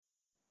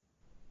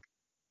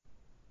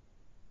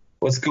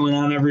What's going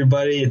on,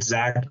 everybody? It's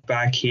Zach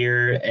back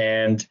here,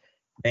 and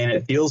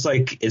it feels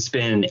like it's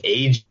been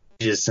ages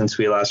since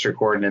we last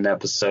recorded an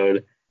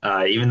episode.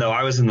 Even though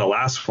I was in the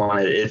last one,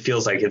 it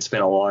feels like it's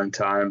been a long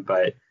time.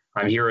 But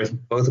I'm here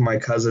with both of my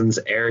cousins,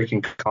 Eric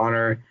and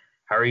Connor.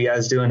 How are you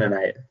guys doing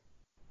tonight?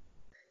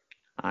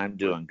 I'm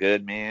doing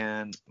good,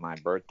 man. My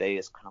birthday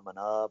is coming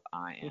up.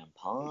 I am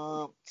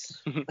pumped.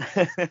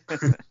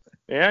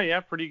 Yeah,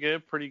 pretty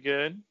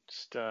good.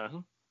 Just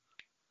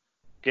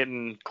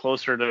getting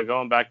closer to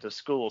going back to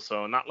school,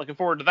 so not looking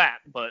forward to that,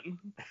 but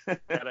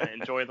gotta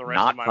enjoy the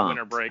rest of my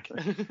winter break.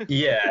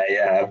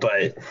 Yeah,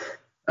 but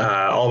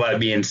all that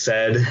being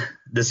said,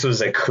 this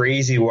was a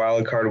crazy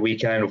wild card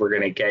weekend. We're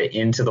going to get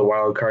into the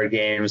wild card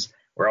games.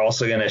 We're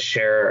also going to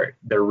share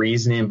the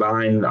reasoning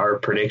behind our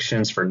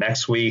predictions for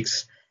next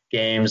week's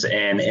games,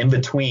 and in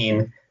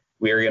between,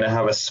 we are going to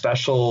have a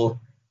special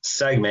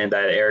segment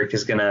that Eric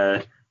is going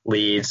to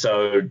lead.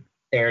 So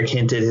Eric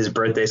hinted his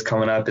birthday's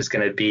coming up. It's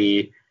going to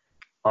be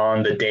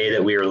on the day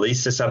that we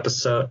release this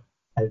episode.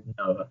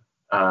 No,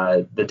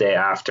 the day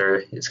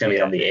after. It's going to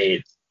be on the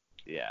 8th.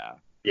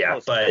 Yeah,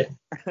 but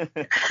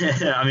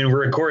I mean,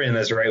 we're recording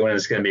this right when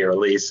it's going to be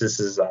released. This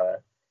is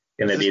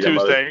going to be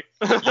Tuesday.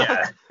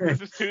 Yeah.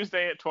 This is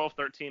Tuesday at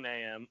 12:13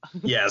 a.m.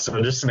 Yeah,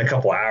 so just in a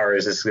couple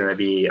hours, it's going to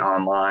be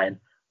online.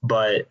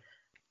 But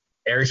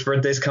Eric's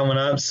birthday's coming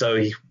up, so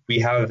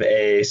he's got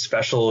a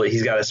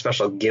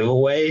special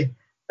giveaway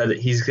that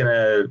he's going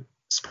to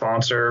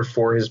sponsor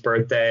for his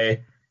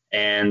birthday.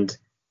 And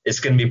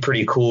it's going to be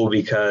pretty cool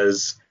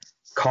because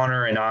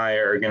Connor and I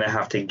are going to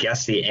have to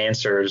guess the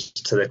answers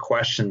to the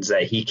questions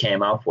that he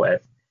came up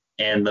with.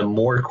 And the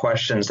more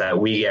questions that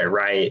we get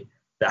right,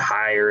 the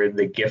higher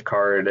the gift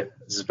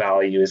card's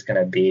value is going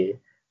to be.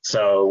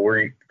 So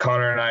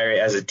Connor and I,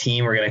 as a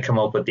team, we're going to come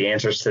up with the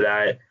answers to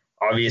that.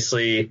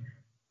 Obviously,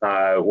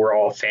 we're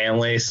all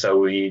family, so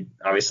we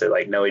obviously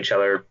know each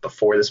other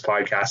before this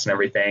podcast and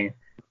everything.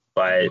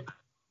 But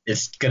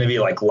it's going to be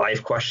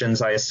life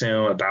questions, I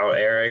assume, about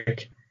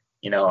Eric,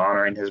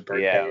 honoring his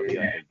birthday.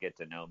 Yeah, get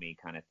to know me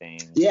kind of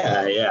thing.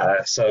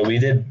 Yeah. So we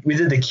did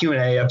the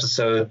Q&A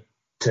episode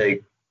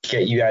to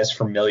get you guys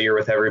familiar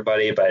with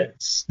everybody, but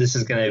this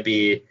is going to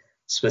be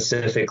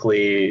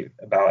specifically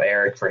about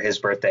Eric for his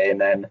birthday. And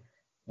then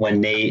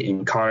when Nate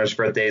and Connor's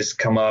birthdays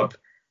come up,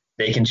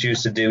 they can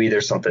choose to do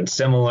either something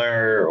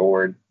similar,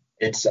 or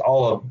it's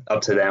all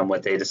up to them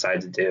what they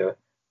decide to do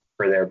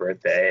for their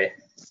birthday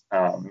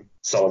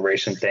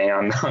celebration thing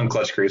on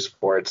Clutch Crew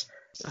Sports.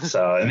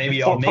 So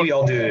maybe I'll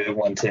do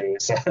one too.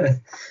 So.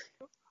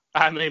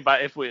 I mean,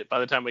 by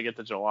the time we get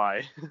to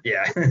July.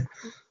 Yeah.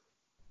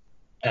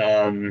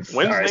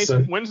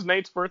 When's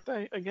Nate's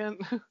birthday again?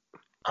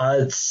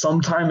 It's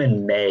sometime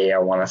in May, I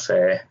want to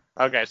say.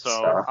 Okay,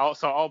 so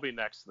I'll be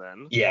next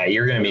then. Yeah,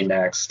 you're gonna be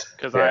next.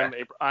 Because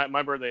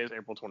my birthday is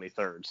April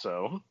 23rd.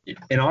 So.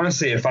 And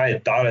honestly, if I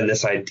had thought of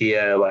this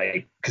idea,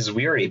 because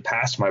we already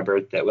passed my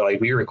birthday,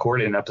 we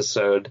recorded an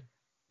episode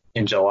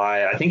in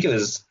July. I think it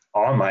was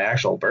on my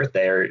actual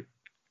birthday, or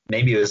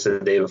maybe it was the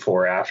day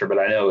before or after, but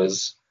I know it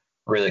was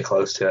really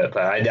close to it.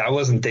 But I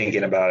wasn't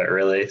thinking about it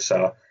really,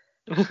 so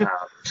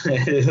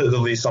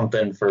it'll be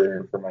something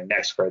for my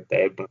next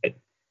birthday.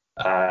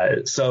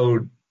 But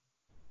so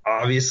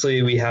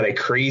obviously we had a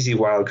crazy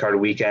wild card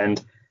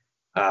weekend.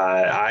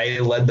 I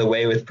led the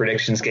way with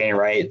predictions getting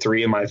right.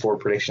 3 of my 4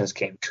 predictions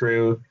came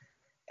true.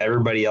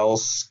 Everybody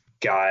else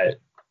got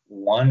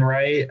 1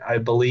 right, I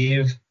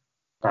believe.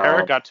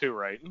 Eric got 2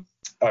 right.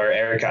 Or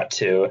Eric got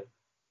 2.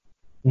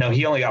 No,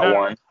 he only got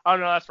 1. Oh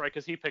no, that's right,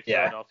 because he picked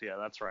Philadelphia.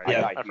 That's right.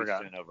 Yeah, I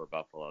forgot. Houston over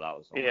Buffalo. That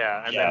was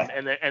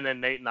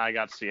then Nate and I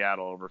got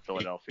Seattle over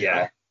Philadelphia.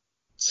 Yeah.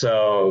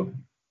 So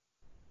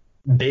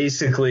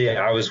basically,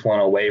 I was 1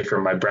 away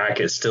from my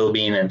bracket still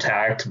being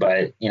intact.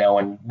 But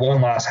when one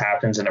loss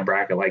happens in a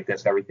bracket like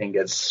this, everything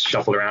gets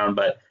shuffled around.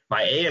 But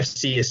my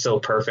AFC is still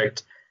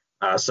perfect.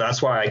 So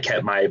that's why I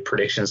kept my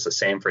predictions the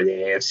same for the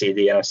AFC.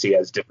 The NFC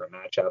has different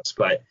matchups,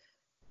 but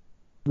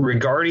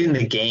regarding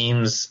the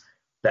games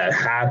that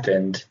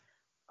happened,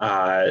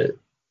 I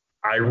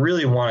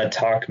really want to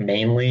talk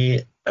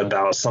mainly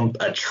about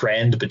a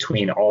trend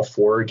between all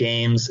 4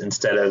 games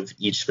instead of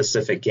each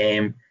specific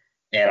game.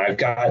 And I've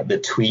got the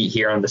tweet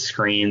here on the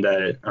screen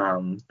that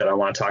I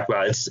want to talk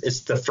about.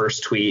 It's the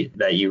first tweet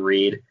that you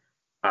read.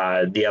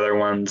 The other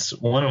ones,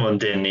 one of them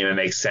didn't even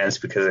make sense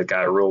because it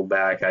got rolled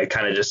back. I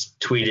kind of just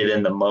tweeted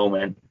in the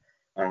moment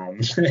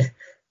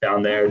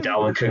down there.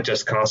 Dalvin Cook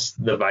just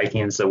cost the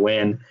Vikings the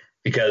win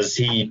because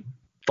he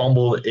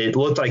fumbled. It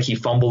looked like he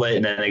fumbled it,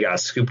 and then they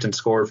got scooped and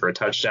scored for a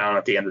touchdown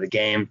at the end of the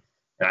game.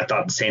 And I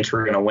thought the Saints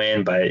were going to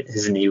win, but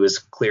his knee was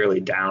clearly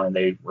down, and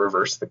they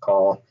reversed the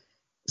call.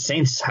 The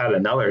Saints had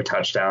another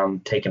touchdown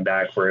taken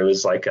back where it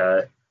was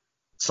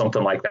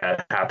something like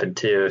that happened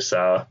too.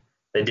 So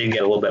they did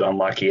get a little bit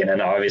unlucky. And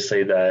then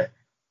obviously the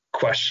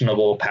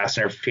questionable pass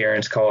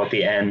interference call at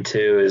the end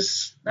too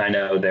is, I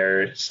know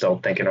they're still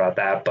thinking about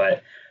that,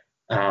 but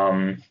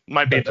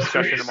might be a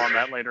discussion on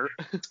that later.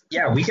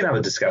 Yeah, we can have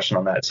a discussion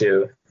on that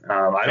too.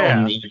 I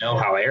don't even know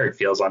how Eric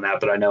feels on that,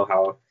 but I know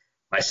how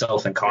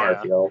myself and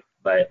Connor feel.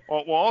 But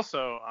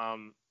also,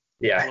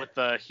 yeah, with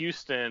the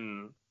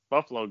Houston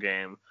Buffalo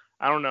game,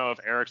 I don't know if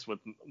Eric's with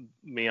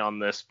me on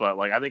this, but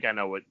like I think I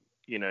know what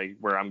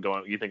where I'm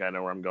going. You think I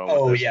know where I'm going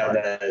with this?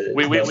 Yeah,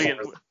 we can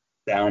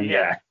down.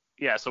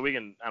 Yeah. So we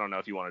can. I don't know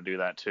if you want to do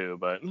that too,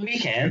 but we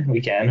can.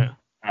 Yeah.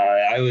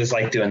 I always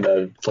like doing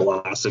the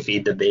philosophy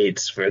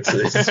debates for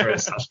this sort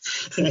of stuff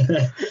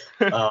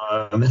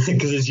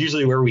because it's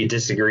usually where we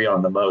disagree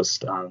on the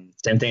most.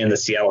 Same thing in the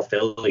Seattle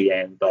Philly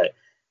game, but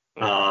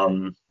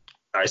all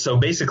right. So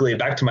basically,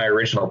 back to my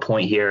original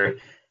point here,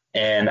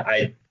 and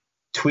I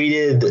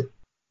tweeted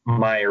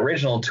my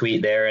original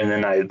tweet there, and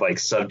then I like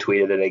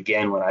subtweeted it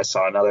again when I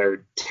saw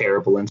another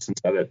terrible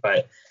instance of it.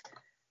 But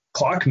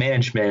clock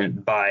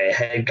management by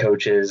head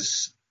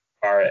coaches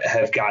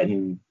have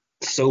gotten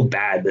so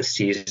bad this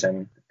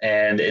season,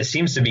 and it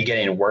seems to be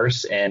getting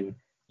worse. And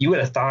you would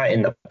have thought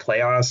in the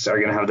playoffs are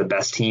going to have the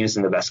best teams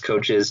and the best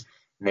coaches,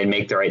 and they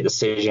make the right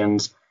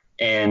decisions.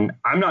 And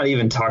I'm not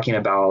even talking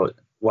about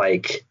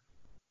like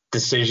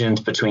decisions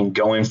between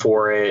going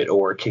for it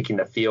or kicking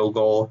the field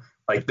goal.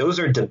 Like those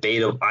are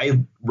debatable.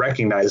 I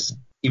recognize,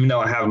 even though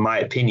I have my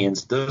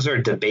opinions, those are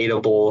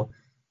debatable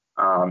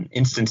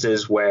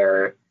instances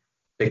where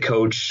the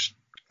coach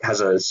has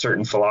a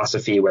certain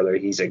philosophy, whether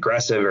he's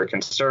aggressive or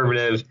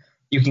conservative.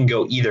 You can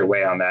go either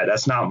way on that.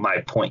 That's not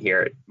my point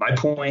here. My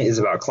point is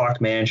about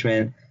clock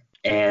management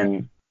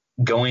and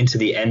going to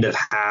the end of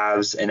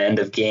halves and end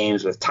of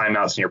games with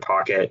timeouts in your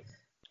pocket.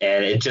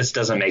 And it just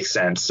doesn't make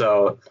sense.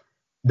 So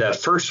the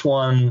first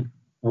one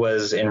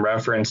was in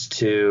reference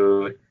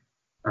to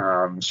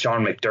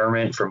Sean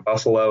McDermott from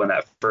Buffalo in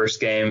that first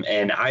game.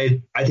 And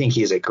I think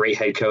he's a great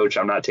head coach.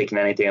 I'm not taking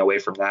anything away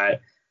from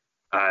that.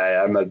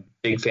 I'm a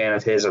big fan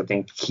of his. I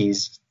think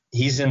he's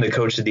in the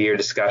coach of the year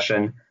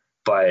discussion,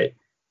 but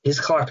his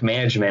clock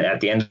management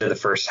at the end of the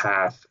first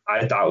half,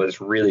 I thought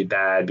was really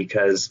bad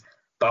because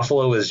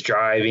Buffalo was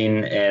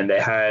driving and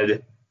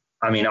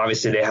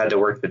obviously they had to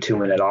work the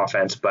 2-minute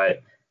offense,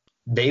 but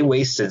they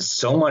wasted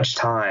so much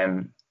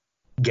time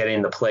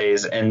getting the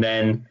plays. And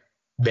then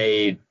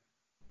they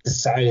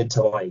decided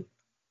to like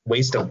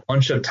waste a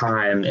bunch of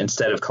time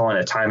instead of calling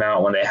a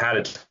timeout when they had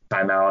a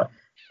timeout.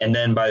 And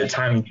then by the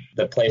time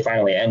the play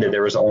finally ended,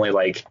 there was only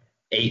like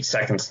 8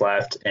 seconds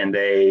left and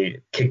they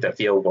kicked a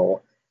field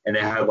goal and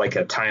they had like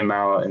a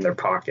timeout in their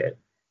pocket.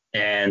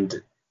 And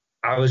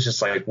I was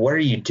just like, what are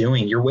you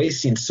doing? You're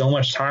wasting so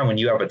much time when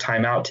you have a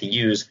timeout to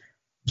use.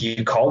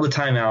 You call the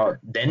timeout,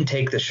 then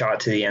take the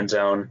shot to the end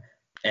zone,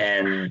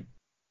 and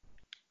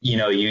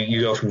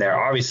you go from there.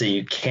 Obviously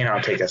you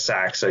cannot take a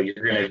sack, so you're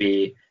going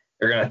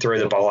to throw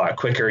the ball out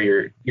quicker.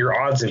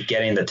 Your odds of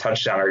getting the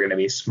touchdown are going to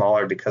be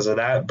smaller because of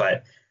that,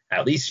 but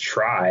at least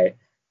try.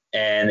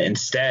 And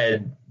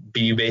instead,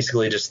 you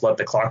basically just let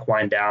the clock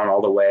wind down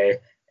all the way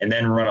and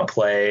then run a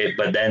play,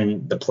 but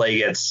then the play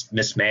gets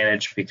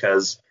mismanaged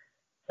because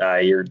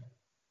you're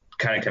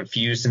kind of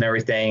confused and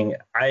everything.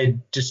 I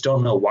just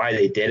don't know why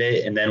they did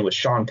it. And then with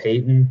Sean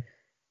Payton,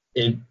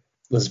 it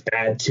was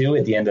bad too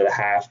at the end of the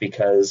half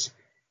because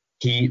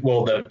the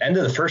end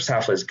of the first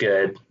half was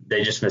good.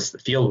 They just missed the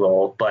field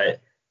goal.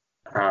 But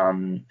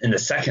in the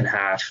second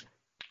half,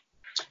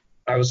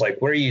 I was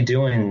like, what are you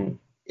doing?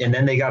 And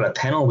then they got a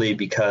penalty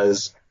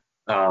because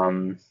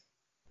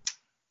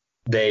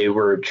they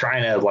were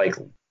trying to like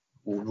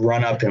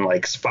run up and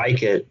like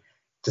spike it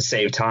to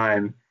save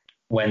time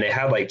when they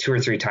had like 2 or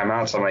 3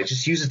 timeouts. I'm like,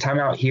 just use a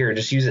timeout here.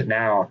 Just use it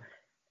now.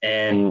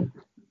 And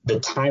the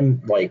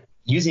time, like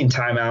using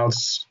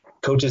timeouts,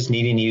 coaches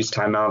needing to use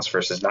timeouts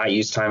versus not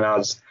use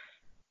timeouts.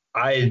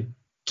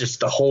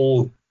 The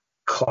whole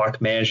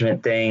clock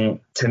management thing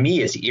to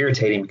me is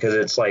irritating because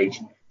it's like,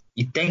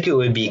 you think it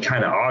would be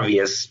kind of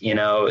obvious,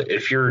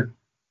 if you're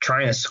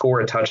trying to score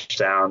a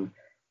touchdown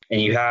and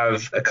you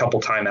have a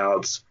couple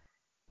timeouts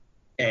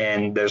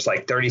and there's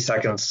like 30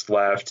 seconds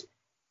left,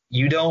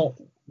 you don't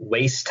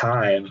waste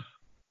time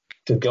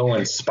to go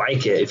and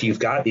spike it if you've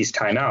got these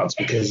timeouts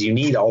because you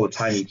need all the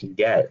time you can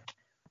get.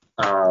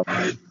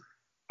 I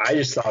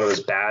just thought it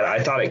was bad.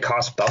 I thought it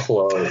cost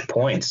Buffalo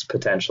points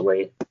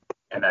potentially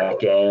in that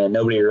game, and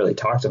nobody really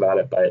talked about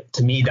it. But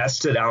to me, that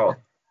stood out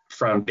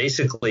from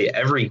basically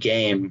every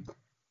game.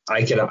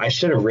 I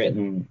should have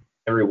written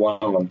every one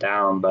of them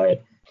down,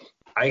 but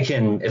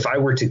if I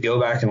were to go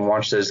back and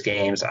watch those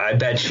games, I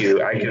bet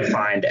you I could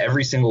find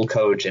every single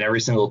coach and every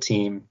single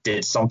team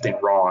did something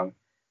wrong.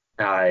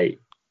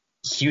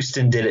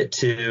 Houston did it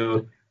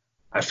too.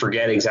 I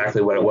forget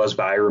exactly what it was,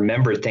 but I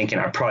remember thinking,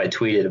 I probably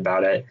tweeted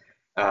about it.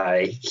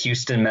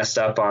 Houston messed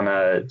up on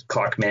a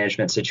clock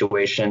management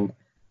situation.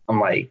 I'm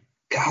like,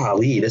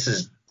 golly,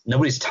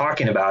 nobody's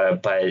talking about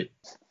it, but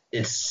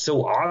it's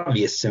so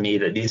obvious to me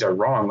that these are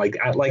wrong. Like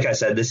I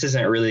said, this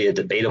isn't really a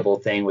debatable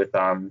thing with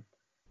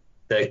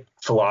the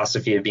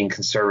philosophy of being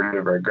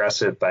conservative or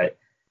aggressive, but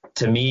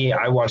to me,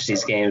 I watch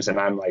these games and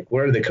I'm like,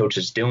 what are the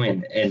coaches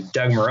doing? And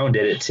Doug Marrone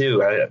did it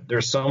too.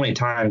 There's so many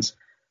times.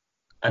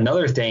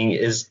 Another thing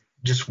is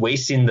just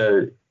wasting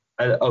the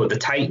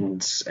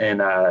Titans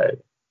and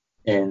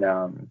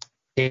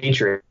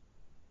Patriots.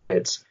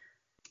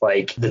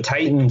 Like the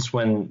Titans,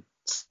 when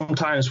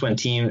sometimes when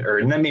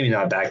or maybe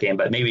not that game,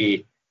 but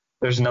maybe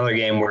there's another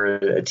game where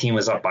a team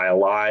was up by a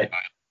lot,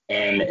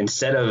 and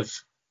instead of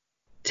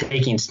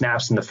taking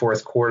snaps in the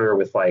fourth quarter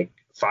with like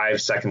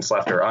 5 seconds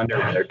left or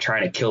under, and they're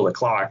trying to kill the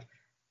clock,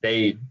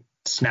 they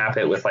snap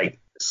it with like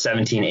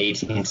 17,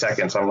 18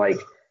 seconds. I'm like,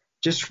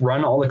 just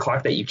run all the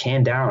clock that you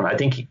can down. I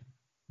think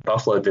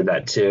Buffalo did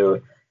that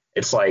too.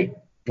 It's like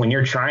when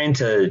you're trying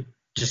to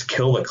just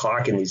kill the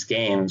clock in these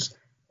games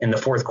in the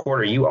fourth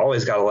quarter, you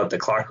always got to let the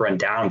clock run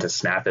down to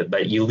snap it,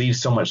 but you leave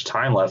so much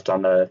time left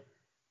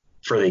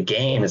for the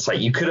game. It's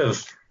like you could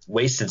have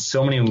wasted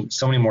so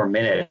many more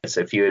minutes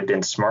if you had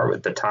been smart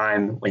with the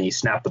time when you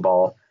snap the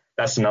ball.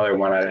 That's another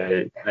one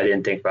I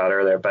didn't think about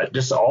earlier, but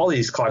just all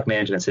these clock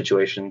management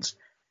situations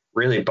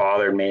really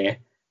bothered me.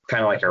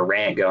 Kind of like a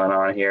rant going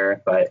on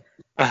here, but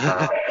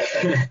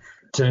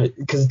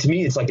because to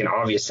me it's like an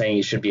obvious thing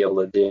you should be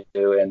able to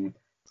do, and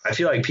I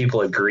feel like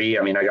people agree.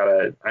 I mean, I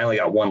only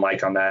got 1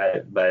 like on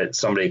that, but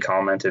somebody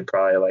commented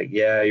probably like,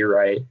 yeah, you're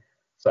right.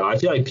 So I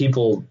feel like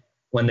people,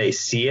 when they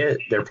see it,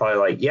 they're probably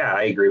like, yeah,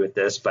 I agree with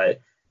this,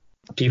 but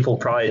people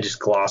probably just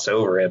gloss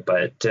over it.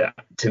 But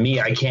to me,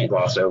 I can't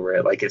gloss over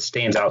it. Like, it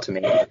stands out to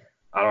me.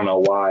 I don't know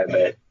why,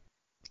 but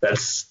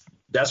that's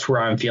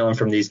where I'm feeling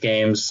from these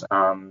games.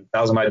 That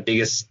was my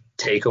biggest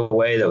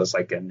takeaway. That was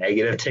like a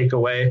negative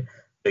takeaway.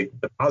 The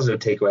positive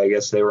takeaway, I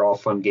guess, they were all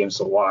fun games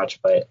to watch,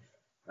 but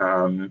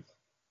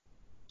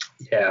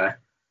yeah.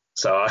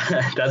 So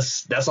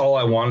that's all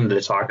I wanted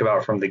to talk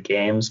about from the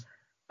games.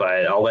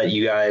 But I'll let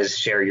you guys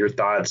share your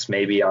thoughts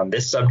maybe on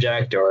this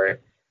subject or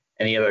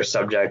any other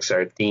subjects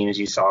or themes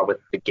you saw with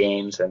the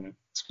games, and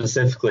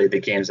specifically the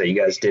games that you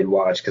guys did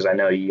watch, because I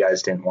know you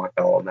guys didn't watch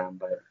all of them,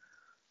 but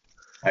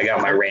I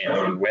got my rant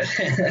over with.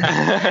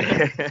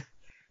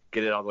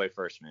 Get it all the way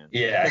first, man.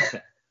 Yeah.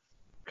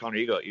 Connor,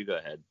 you go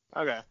ahead.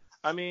 Okay.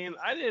 I mean,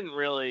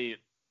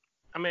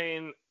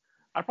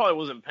 I probably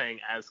wasn't paying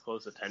as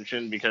close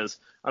attention because,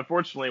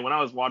 unfortunately, when I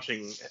was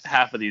watching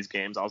half of these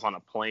games, I was on a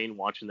plane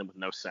watching them with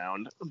no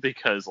sound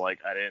because, like,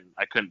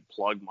 I couldn't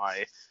plug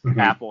my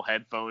Apple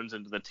headphones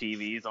into the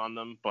TVs on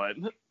them. But,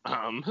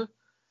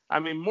 I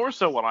mean, more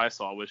so what I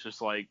saw was just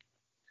like,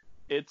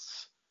 I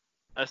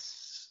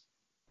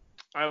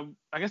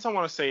guess I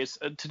want to say it's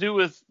to do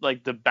with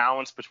like the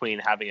balance between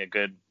having a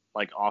good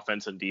like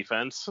offense and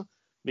defense,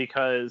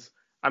 because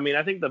I mean,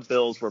 I think the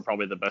Bills were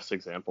probably the best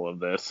example of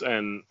this,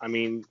 and I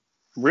mean,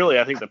 really,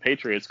 I think the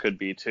Patriots could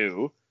be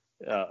too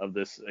of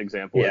this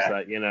example. Yeah. Is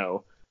that, you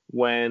know,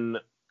 when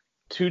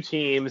two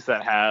teams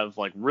that have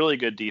like really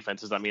good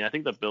defenses, I mean, I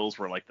think the Bills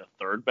were like the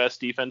 3rd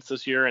best defense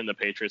this year, and the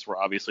Patriots were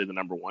obviously the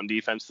number 1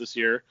 defense this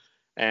year.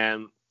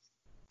 And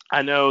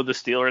I know the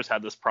Steelers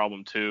had this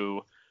problem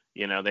too.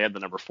 You know, they had the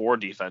number 4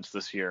 defense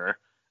this year,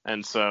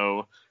 and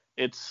so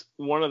it's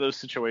one of those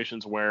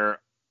situations where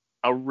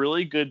a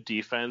really good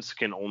defense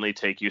can only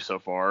take you so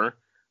far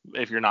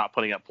if you're not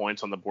putting up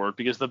points on the board,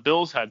 because the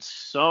Bills had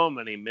so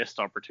many missed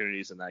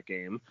opportunities in that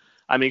game.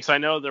 I mean, because I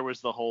know there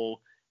was the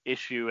whole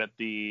issue at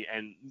the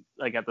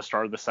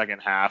start of the second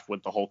half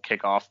with the whole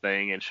kickoff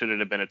thing, and should it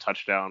have been a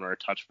touchdown or a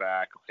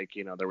touchback? Like,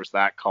 you know, there was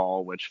that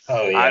call, which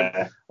in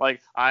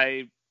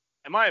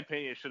my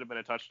opinion, it should have been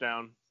a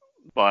touchdown,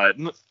 but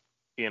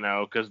you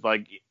know, because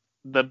like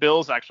the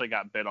Bills actually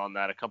got bit on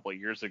that a couple of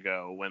years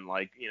ago when,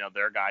 like, you know,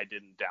 their guy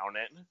didn't down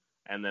it,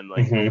 and then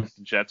like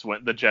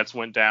the Jets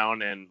went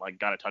down and like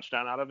got a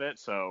touchdown out of it.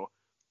 So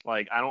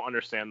like I don't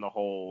understand the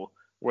whole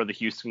where the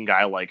Houston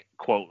guy like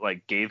quote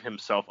like gave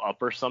himself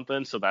up or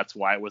something, so that's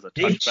why it was a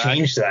touchback. They've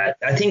changed that.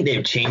 I think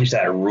they've changed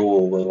that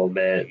rule a little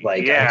bit.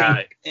 Like, yeah.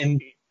 I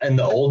think in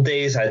the old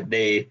days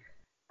they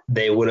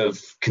would have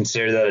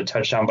considered that a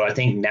touchdown, but I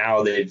think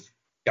now they've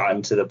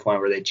gotten to the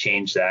point where they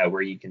changed that,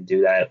 where you can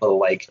do that little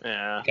like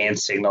hand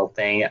signal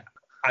thing.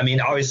 I mean,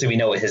 obviously we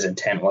know what his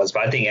intent was,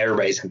 but I think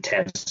everybody's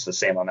intent is the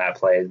same on that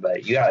play. But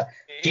he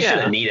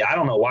shouldn't need it. I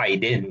don't know why he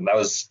didn't. That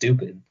was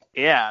stupid.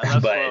 Yeah,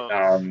 that's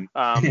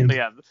but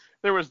yeah,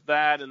 there was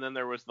that, and then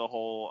there was the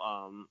whole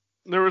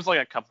there was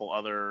like a couple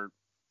other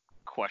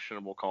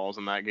questionable calls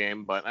in that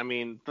game. But I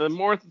mean, the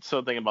more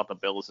so thing about the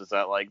Bills is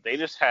that like they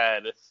just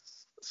had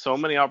so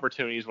many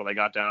opportunities when they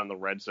got down in the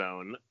red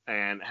zone,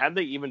 and had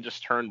they even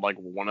just turned like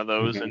one of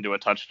those into a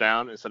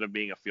touchdown instead of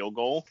being a field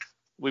goal,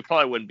 we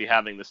probably wouldn't be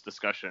having this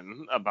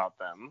discussion about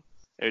them.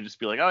 It would just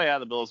be like, oh yeah,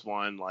 the Bills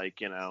won.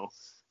 Like, you know,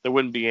 there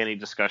wouldn't be any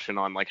discussion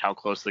on like how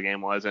close the game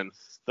was, and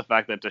the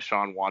fact that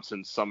Deshaun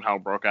Watson somehow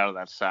broke out of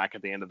that sack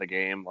at the end of the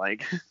game.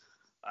 Like,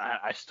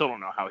 I still don't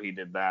know how he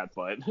did that,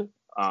 but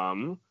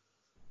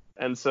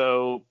and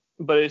so.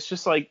 But it's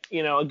just like,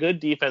 you know, a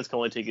good defense can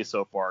only take you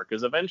so far,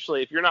 because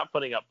eventually, if you're not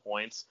putting up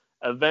points,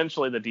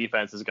 eventually the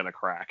defense is going to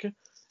crack.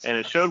 And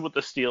it showed with the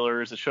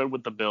Steelers, it showed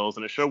with the Bills,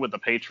 and it showed with the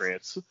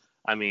Patriots.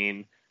 I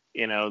mean,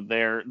 you know,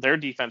 their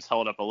defense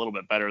held up a little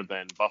bit better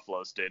than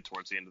Buffalo's did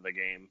towards the end of the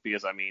game,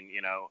 because, I mean,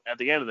 you know, at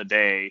the end of the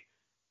day,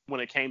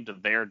 when it came to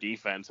their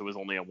defense, it was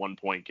only a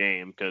 1-point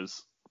game,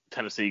 because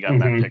Tennessee got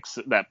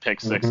that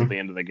pick six at the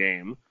end of the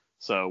game.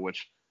 So,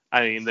 which,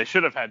 I mean, they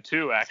should have had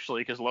 2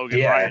 actually, because Logan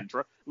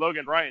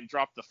Ryan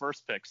dropped the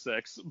first pick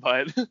 6,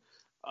 but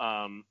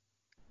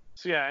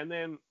So yeah, and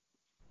then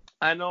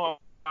I know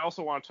I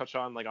also want to touch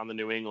on on the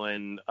New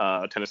England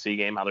Tennessee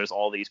game, how there's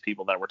all these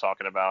people that we're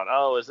talking about.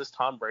 Oh, is this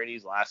Tom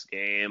Brady's last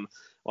game?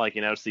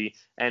 It's the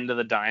end of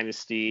the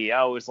dynasty.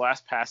 Oh, his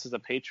last pass as a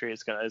Patriot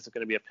is it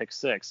going to be a pick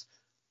six?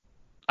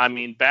 I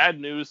mean, bad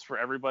news for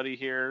everybody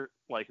here,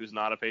 who's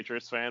not a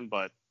Patriots fan,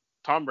 but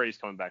Tom Brady's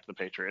coming back to the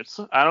Patriots.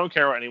 I don't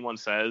care what anyone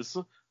says.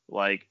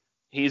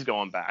 He's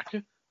going back.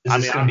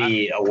 Is this going to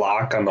be a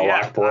lock on the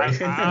lock board?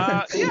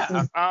 Yeah.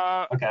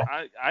 Okay.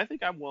 I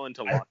think I'm willing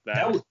to lock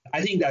that.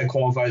 I think that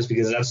qualifies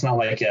because that's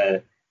not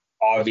a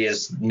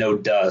obvious no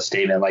duh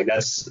statement.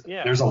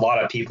 There's a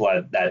lot of people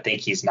that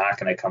think he's not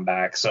going to come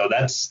back. So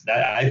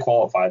I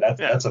qualify.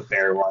 That's a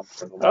fair one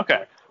for the lock.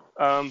 Okay.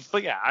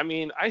 But yeah, I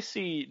mean, I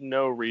see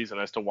no reason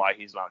as to why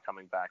he's not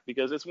coming back,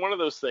 because it's one of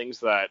those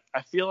things that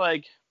I feel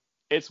like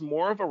it's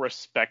more of a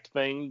respect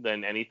thing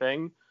than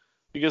anything,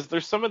 because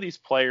there's some of these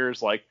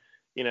players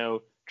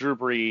Drew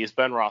Brees,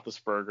 Ben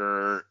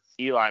Roethlisberger,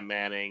 Eli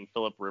Manning,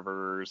 Phillip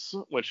Rivers,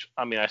 which,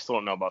 I mean, I still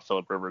don't know about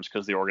Phillip Rivers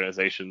because the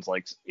organization's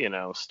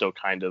still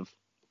kind of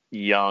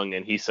young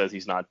and he says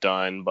he's not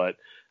done, but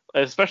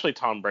especially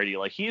Tom Brady,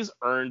 he's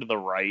earned the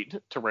right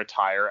to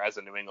retire as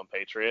a New England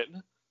Patriot.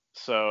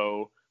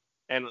 So,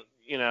 and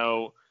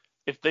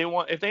if they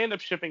end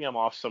up shipping him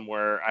off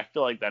somewhere, I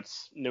feel like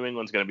New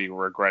England's going to be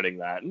regretting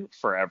that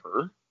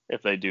forever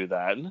if they do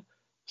that.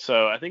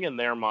 So I think in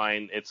their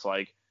mind, it's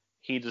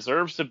he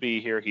deserves to be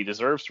here. He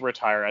deserves to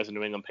retire as a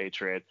New England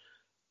Patriot.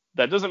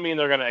 That doesn't mean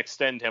they're going to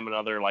extend him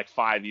another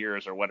 5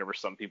 years or whatever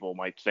some people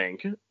might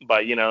think.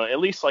 But, at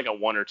least a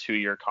 1 or 2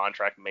 year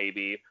contract,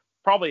 maybe.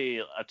 Probably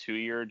a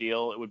 2-year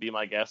deal, it would be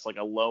my guess.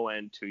 A low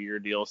end 2-year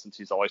deal, since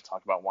he's always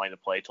talked about wanting to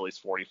play till he's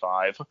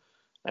 45.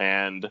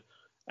 And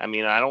I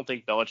mean, I don't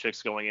think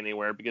Belichick's going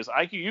anywhere, because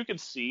you could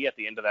see at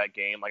the end of that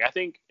game, I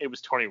think it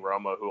was Tony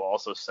Romo who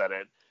also said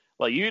it.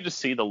 You could just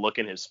see the look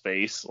in his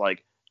face.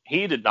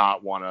 He did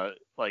not want to,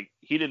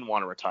 he didn't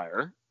want to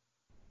retire.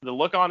 The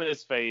look on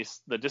his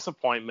face, the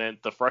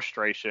disappointment, the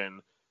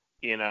frustration,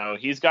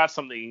 he's got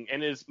something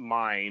in his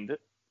mind.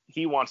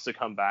 He wants to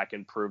come back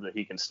and prove that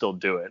he can still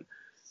do it,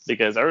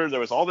 because there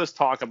was all this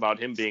talk about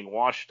him being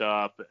washed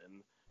up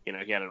and,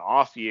 he had an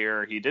off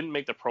year. He didn't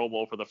make the Pro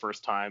Bowl for the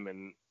first time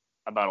in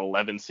about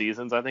 11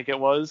 seasons, I think it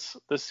was,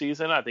 this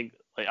season. I think,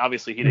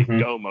 obviously he didn't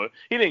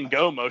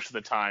go most of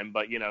the time,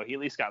 but, he at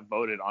least got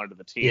voted onto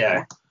the team.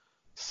 Yeah.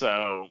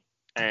 So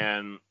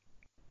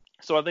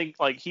I think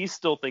he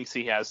still thinks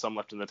he has some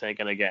left in the tank.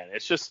 And again,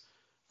 it's just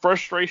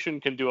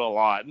frustration can do a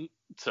lot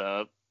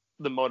to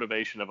the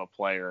motivation of a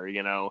player.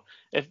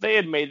 If they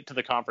had made it to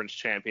the conference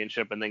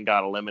championship and then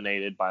got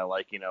eliminated by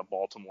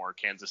Baltimore,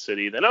 Kansas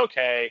City, then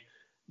okay,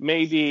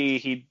 maybe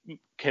he'd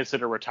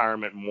consider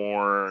retirement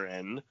more,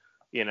 and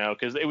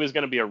because it was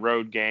going to be a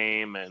road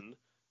game and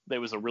it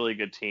was a really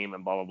good team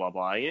and blah blah blah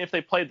blah. If they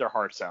played their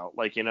hearts out,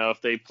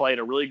 if they played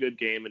a really good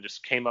game and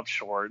just came up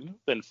short,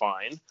 then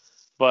fine.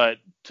 But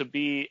to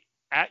be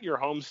at your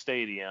home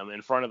stadium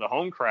in front of the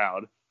home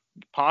crowd,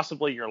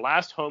 possibly your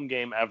last home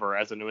game ever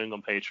as a New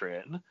England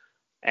Patriot,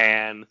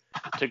 and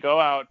to go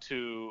out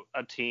to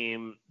a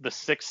team, the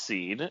 6th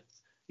seed,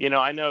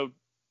 I know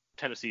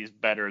Tennessee's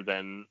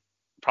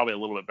probably a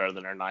little bit better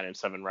than their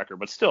 9-7 record,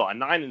 but still a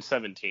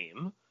 9-7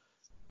 team,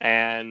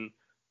 and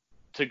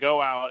to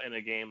go out in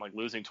a game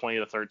losing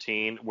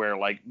 20-13, where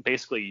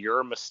basically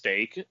your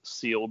mistake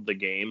sealed the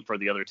game for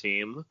the other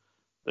team.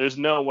 There's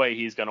no way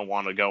he's going to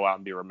want to go out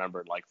and be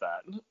remembered like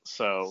that.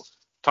 So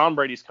Tom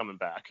Brady's coming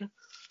back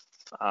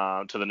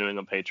to the New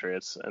England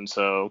Patriots. And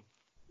so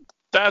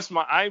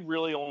I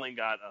really only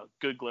got a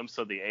good glimpse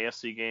of the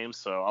AFC games.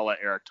 So I'll let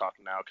Eric talk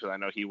now, because I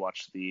know he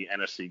watched the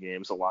NFC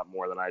games a lot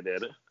more than I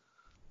did.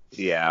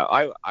 Yeah,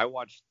 I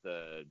watched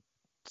the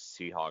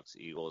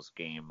Seahawks-Eagles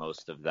game,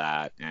 most of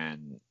that.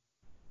 And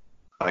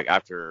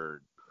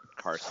after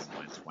Carson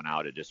Wentz went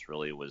out, it just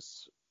really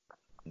was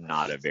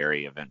not a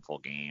very eventful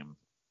game.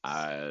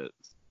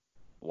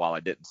 While I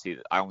didn't see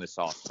I only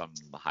saw some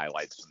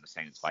highlights from the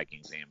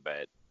Saints-Vikings game,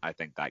 but I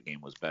think that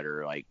game was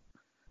better.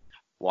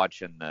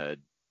 Watching the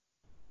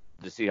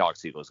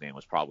Seahawks-Eagles game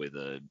was probably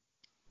the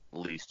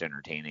least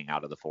entertaining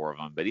out of the four of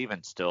them. But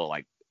even still,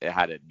 it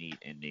had a neat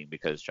ending,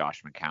 because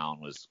Josh McCown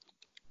was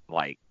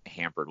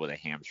hampered with a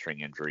hamstring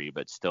injury,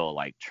 but still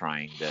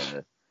trying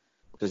to,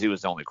 because he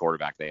was the only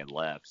quarterback they had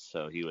left,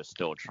 so he was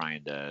still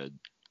trying to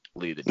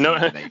lead the team.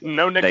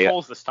 No Nick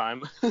Foles this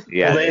time.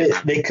 Yeah,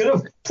 they could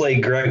have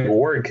played Greg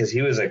Ward, because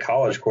he was a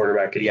college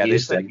quarterback at Houston. They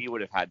said he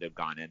would have had to have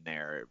gone in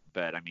there,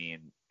 but I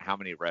mean, how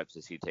many reps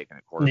has he taken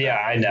at quarterback? Yeah,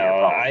 I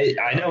know.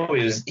 I know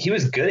he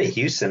was good at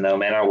Houston, though,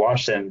 man. I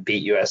watched him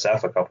beat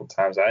USF a couple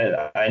times.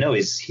 I know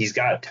he's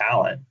got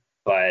talent,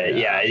 but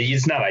yeah,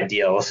 it's not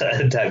ideal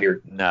to have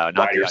your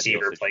wide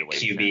receiver play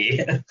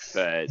QB.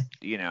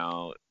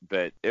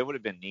 but it would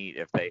have been neat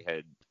if they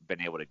had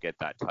been able to get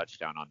that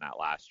touchdown on that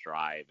last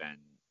drive and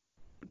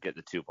get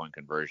the 2-point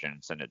conversion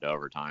and send it to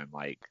overtime.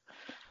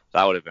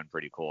 That would have been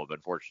pretty cool, but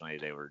unfortunately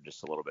they were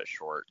just a little bit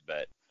short.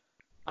 But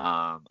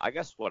I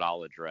guess what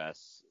I'll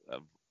address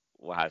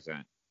what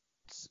hasn't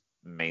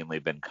mainly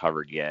been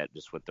covered yet,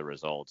 just with the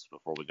results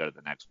before we go to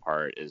the next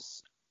part,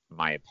 is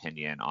my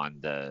opinion on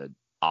the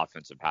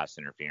offensive pass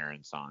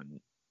interference on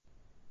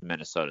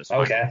Minnesota's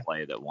final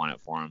play that won it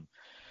for him.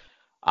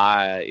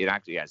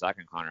 Actually, yeah, Zach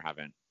and Connor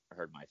haven't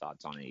heard my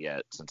thoughts on it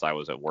yet since I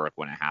was at work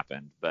when it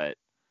happened. But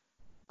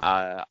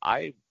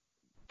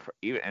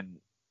and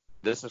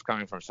this is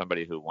coming from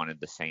somebody who wanted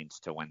the Saints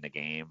to win the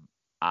game.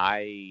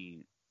 I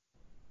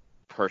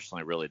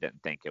personally really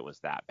didn't think it was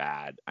that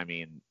bad. I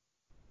mean,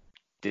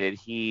 did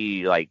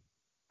he like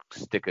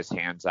stick his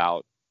hands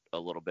out a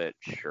little bit?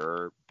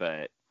 Sure,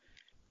 but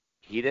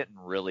he didn't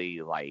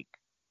really like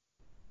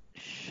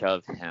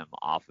shove him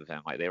off of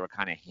him. Like they were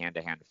kind of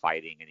hand-to-hand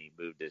fighting, and he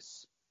moved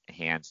his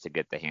hands to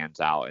get the hands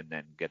out and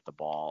then get the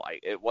ball.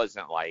 It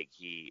wasn't like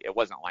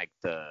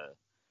the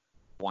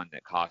one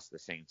that cost the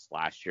Saints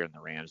last year in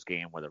the Rams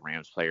game where the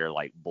Rams player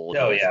like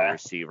bulldozed the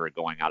receiver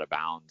going out of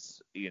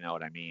bounds. You know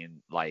what I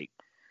mean?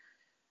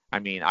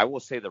 I will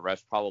say the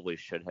refs probably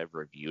should have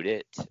reviewed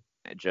it,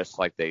 just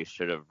like they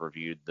should have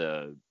reviewed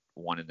the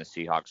one in the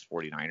Seahawks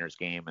 49ers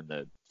game in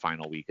the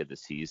final week of the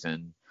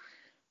season.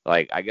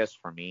 Like, I guess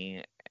for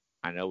me,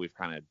 I know we've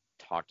kind of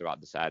talked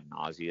about this ad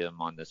nauseum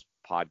on this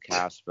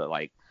podcast, but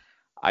like,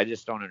 I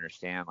just don't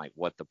understand like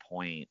what the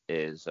point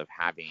is of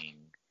having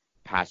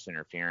pass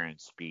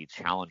interference be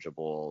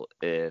challengeable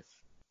if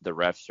the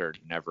refs are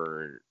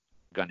never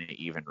going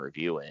to even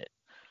review it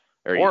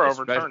or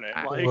overturn it.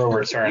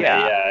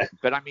 Yeah.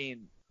 But I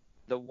mean,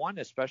 the one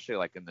especially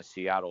like in the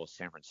Seattle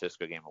San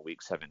Francisco game of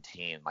Week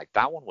 17, like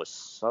that one was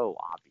so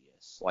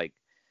obvious. Like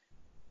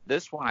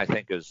this one I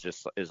think is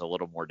a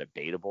little more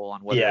debatable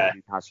on whether it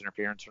be pass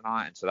interference or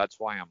not, and so that's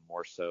why I'm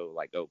more so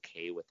like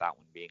okay with that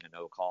one being a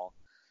no call.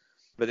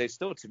 But they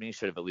still, to me,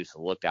 should have at least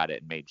looked at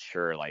it and made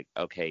sure, like,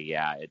 okay,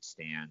 yeah, it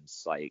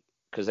stands. Like,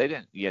 because they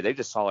didn't, they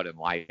just saw it in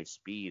live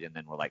speed and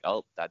then were like,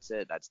 oh, that's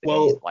it, that's the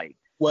game. Like,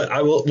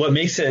 what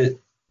makes it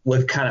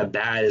look kind of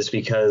bad is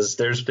because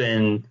there's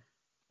been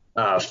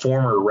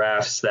former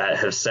refs that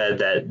have said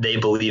that they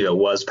believe it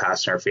was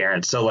pass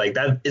interference. So like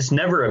that, it's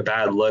never a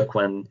bad look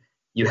when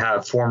you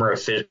have former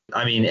official.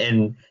 I mean,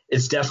 and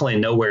it's definitely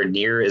nowhere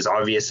near as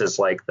obvious as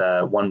like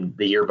the one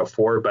the year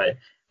before. But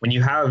when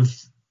you have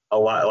a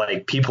lot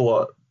like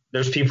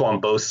there's people on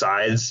both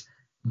sides,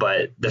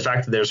 but the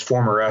fact that there's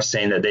former refs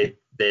saying that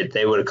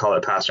they would have called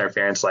it pass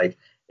interference, like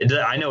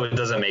I know it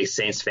doesn't make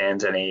Saints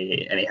fans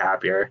any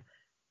happier,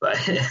 but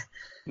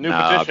new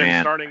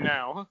petition starting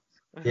now.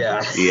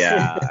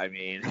 Yeah. I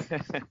mean,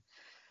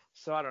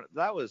 so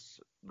that was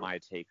my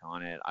take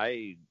on it.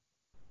 I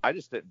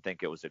just didn't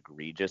think it was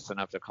egregious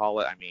enough to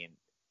call it. I mean,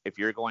 if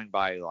you're going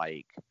by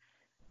like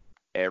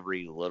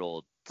every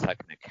little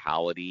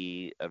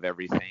technicality of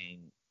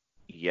everything,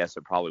 yes,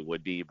 it probably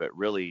would be, but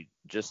really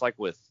just like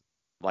with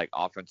like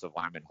offensive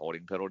lineman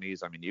holding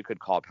penalties, I mean, you could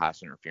call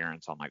pass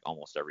interference on like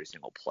almost every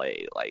single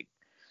play, like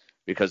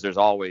because there's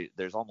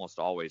almost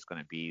always going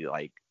to be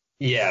like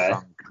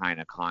some kind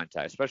of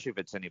contact, especially if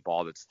it's any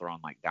ball that's thrown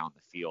like down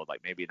the field,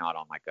 like maybe not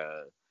on like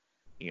a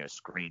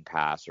screen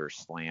pass or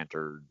slant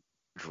or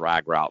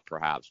drag route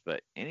perhaps,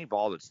 but any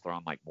ball that's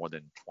thrown like more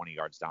than 20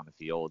 yards down the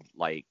field,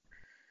 like,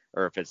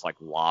 or if it's like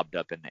lobbed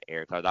up in the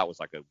air, that was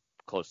like a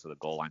close to the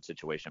goal line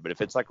situation, but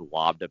if it's like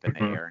lobbed up in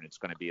the air and it's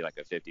going to be like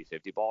a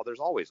 50-50 ball, there's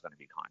always going to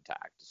be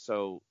contact.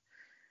 So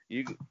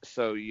you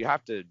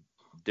have to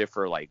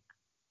differ like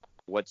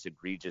what's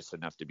egregious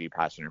enough to be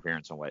pass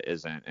interference and what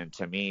isn't. And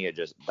to me,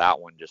 that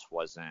one just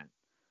wasn't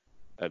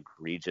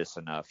egregious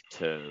enough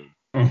to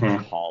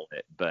call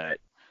it. But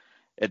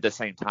at the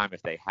same time,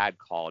 if they had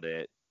called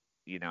it,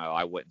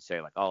 I wouldn't say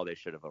like, oh, they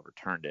should have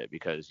overturned it,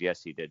 because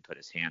yes, he did put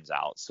his hands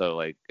out. So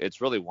like, it's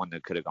really one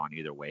that could have gone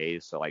either way.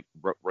 So like,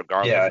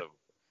 regardless of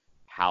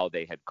how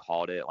they had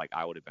called it, like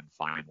I would have been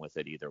fine with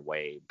it either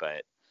way.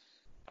 But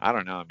I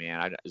don't know,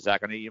 man.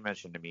 Zach, I know you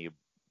mentioned to me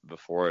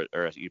before,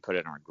 or you put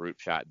it in our group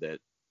chat, that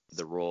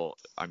the rule,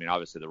 I mean,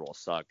 obviously the rule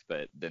sucked,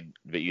 but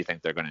you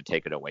think they're going to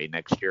take it away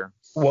next year?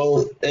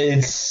 Well,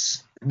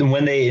 it's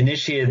when they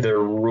initiated the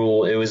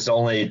rule, it was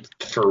only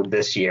for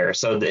this year.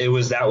 So it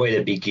was that way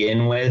to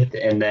begin with.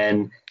 And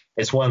then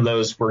it's one of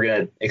those, we're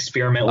going to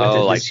experiment with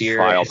it this year.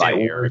 Trial by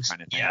ear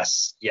kind of thing.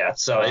 Yes. Yeah.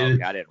 So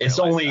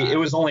it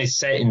was only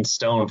set in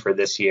stone for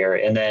this year.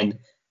 And then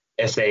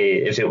if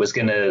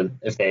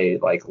they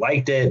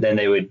liked it, then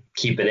they would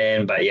keep it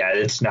in. But yeah,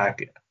 it's not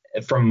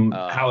from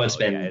how it's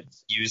been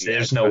used.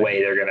 There's no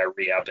way they're going to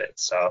re-up it.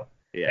 So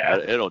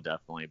it'll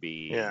definitely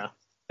be,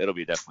 it'll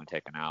be definitely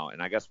taken out.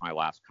 And I guess my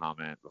last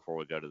comment before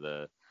we go to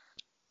the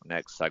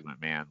next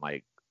segment, man,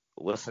 like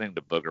listening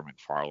to Booger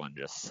McFarland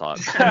just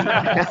sucks.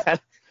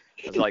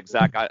 It's like,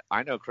 Zach,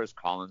 I know Chris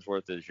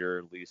Collinsworth is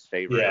your least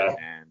favorite,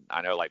 and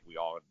I know like we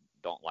all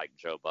don't like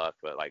Joe Buck,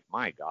 but like,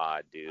 my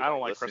God, dude, I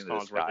don't like Chris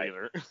Collinsworth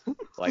either.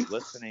 Like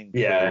listening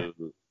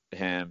to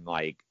him,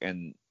 like,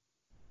 and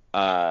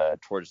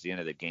towards the end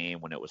of the game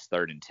when it was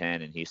 3rd and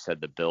 10, and he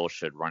said the Bills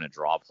should run a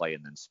draw play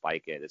and then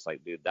spike it. It's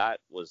like, dude,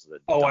 that was the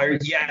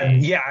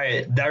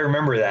I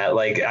remember that.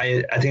 Like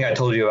I think I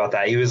told you about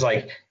that. He was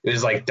like, it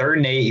was like 3rd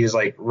and 8. He was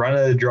like, run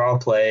a draw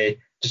play,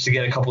 just to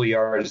get a couple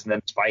yards and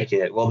then spike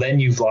it. Well, then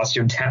you've lost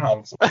your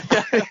downs.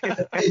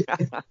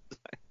 Come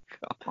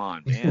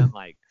on, man.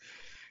 Like,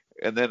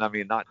 and then, I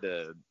mean, not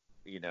to,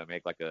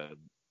 make like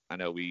I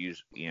know we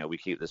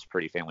keep this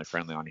pretty family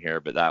friendly on here,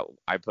 but that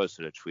I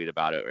posted a tweet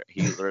about it.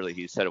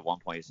 He said at one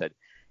point, he said,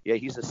 yeah,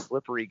 he's a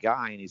slippery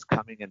guy and he's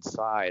coming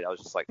inside. I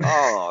was just like,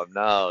 oh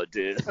no,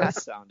 dude, that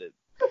sounded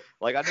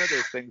like, I know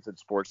there's things in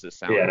sports that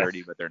sound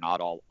dirty, but they're not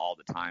all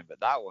the time. But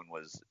that one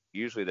was,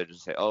 usually they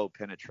just say, oh,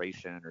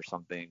 penetration or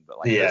something. But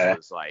like, this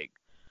was like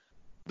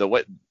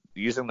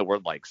using the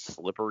word like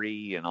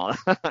slippery and all.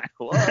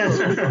 Whoa.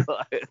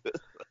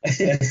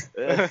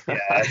 Yeah.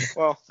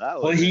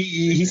 Well,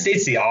 he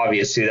states the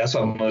obvious too. That's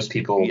what most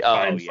people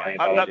find funny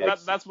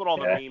about that's what all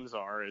the memes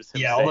are. Is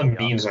him all the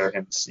memes are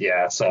him.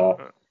 Yeah. So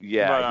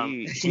yeah,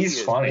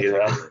 he's funny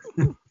though.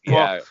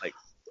 Yeah. Like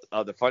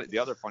the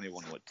other funny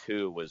one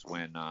too was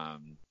when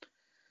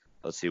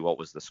let's see, what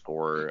was the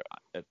score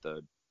at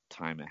the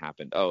time it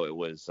happened? Oh, it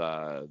was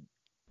I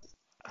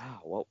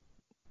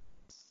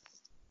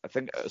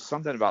think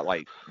something about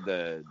like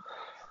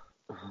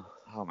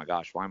oh my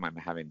gosh, why am I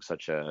having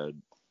such a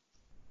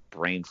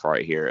brain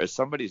fart here?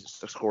 Somebody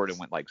scored and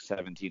went like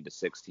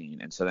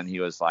 17-16, and so then he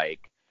was like,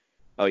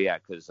 oh yeah,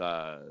 because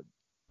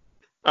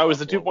it was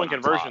the 2-point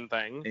conversion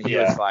thing. And he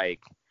was like,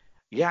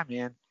 yeah,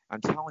 man,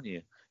 I'm telling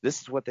you,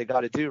 this is what they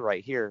got to do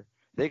right here.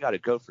 They got to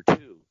go for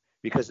 2,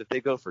 because if they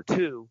go for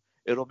 2,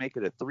 it'll make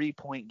it a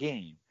 3-point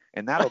game.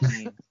 And that'll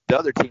mean the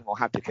other team will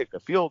have to kick a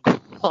field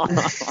goal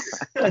just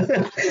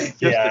to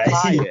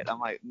tie it. I'm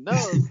like, no,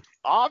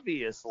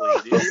 obviously,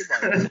 dude.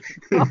 Like,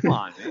 come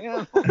on,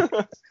 man.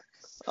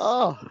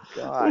 Oh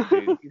God,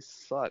 dude, he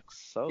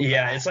sucks so bad.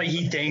 Yeah, it's like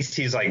he thinks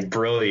he's like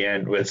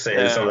brilliant with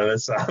saying some of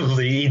this stuff.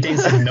 He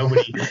thinks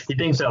that he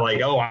thinks that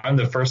like, oh, I'm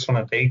the first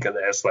one to think of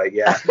this. Like,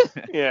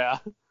 yeah.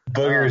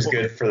 Booger is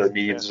good for the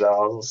memes, so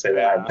I'll say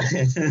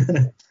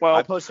that. Well,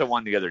 I posted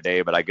one the other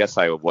day, but I guess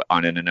on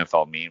an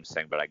NFL memes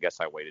thing, but I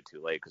guess I waited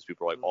too late because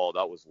people were like, "Oh,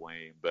 that was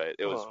lame." But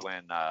it was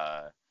when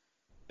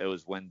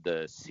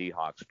the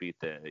Seahawks beat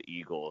the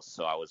Eagles.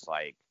 So I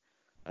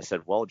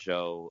said, "Well,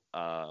 Joe,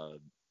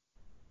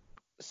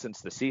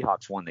 since the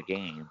Seahawks won the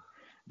game,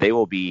 they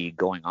will be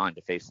going on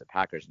to face the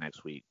Packers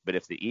next week. But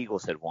if the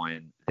Eagles had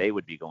won, they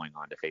would be going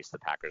on to face the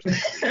Packers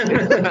next week."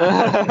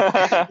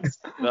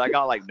 But I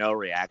got like no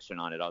reaction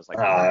on it. I was like,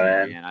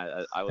 oh man,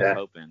 I was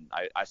hoping.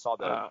 I saw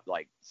the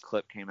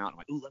clip came out. I'm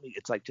like, ooh,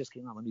 it's like just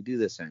came out. Let me do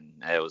this, and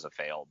it was a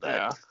fail.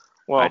 But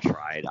well, I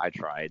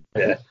tried.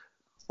 Yeah.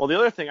 Well, the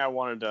other thing I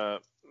wanted to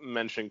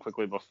mention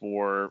quickly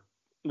before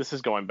this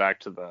is going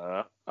back to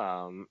the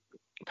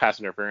pass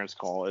interference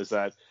call is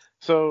that.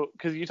 So,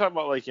 because you talk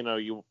about, like,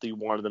 you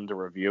wanted them to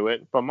review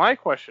it. But my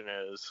question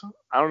is,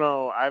 I don't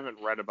know, I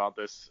haven't read about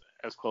this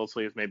as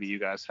closely as maybe you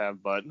guys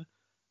have, but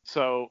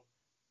so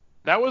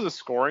that was a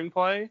scoring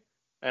play,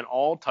 and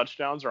all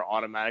touchdowns are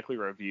automatically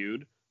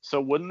reviewed. So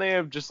wouldn't they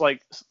have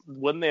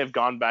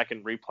gone back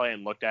and replay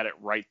and looked at it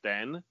right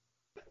then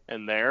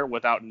and there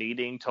without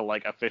needing to,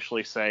 like,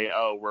 officially say,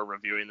 oh, we're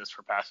reviewing this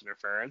for pass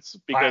interference?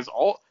 Because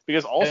all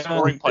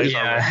scoring plays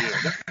are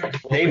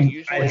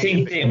reviewed. I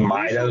think they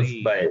might have,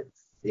 but...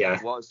 Yeah.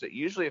 Well, so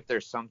usually if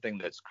there's something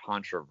that's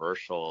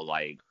controversial,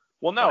 like,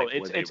 well, no,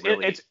 it's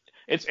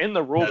in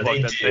the rule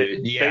book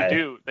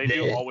that they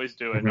do always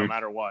do it no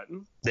matter what.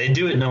 They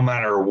do it no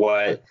matter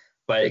what,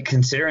 but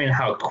considering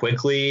how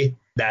quickly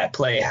that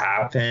play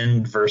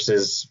happened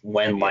versus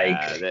when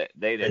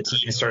the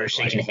team started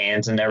shaking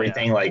hands and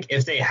everything, like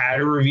if they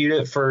had reviewed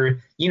it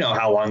for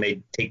how long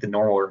they take the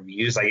normal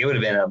reviews, like it would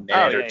have been a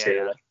minute or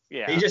two.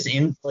 Yeah. They just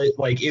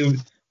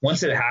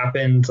once it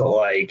happened,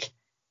 like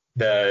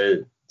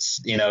the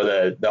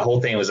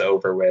whole thing was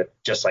over with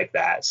just like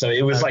that. So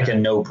it was like a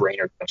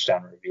no-brainer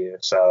touchdown review.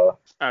 So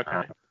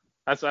okay,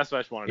 that's what I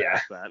just wanted to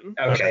ask that.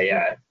 Okay,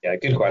 yeah,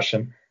 good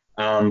question.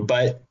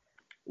 But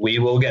we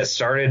will get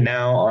started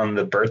now on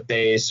the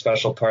birthday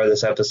special part of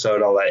this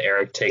episode. I'll let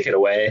Eric take it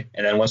away,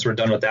 and then once we're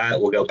done with that,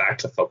 we'll go back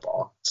to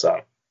football.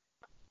 So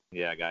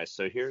yeah, guys.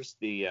 So here's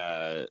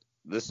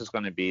this is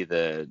going to be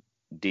the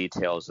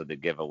details of the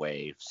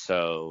giveaway.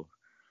 So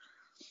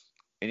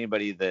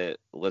anybody that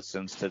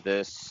listens to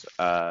this,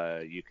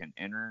 you can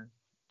enter.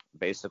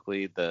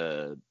 Basically,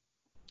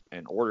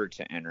 in order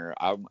to enter,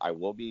 I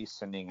will be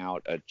sending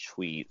out a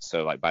tweet.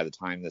 So, like, by the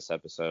time this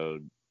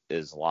episode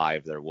is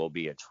live, there will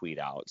be a tweet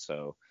out.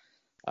 So,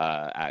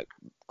 at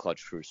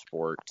Clutch Crew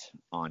Sport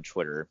on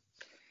Twitter.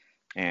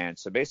 And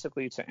so,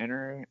 basically, to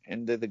enter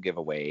into the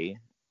giveaway,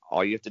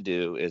 all you have to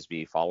do is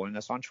be following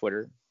us on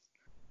Twitter,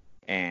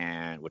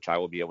 and which I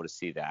will be able to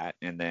see that,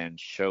 and then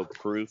show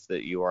proof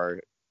that you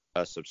are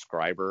a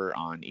subscriber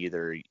on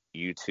either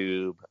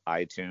YouTube,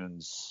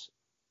 iTunes,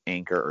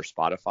 Anchor, or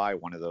Spotify,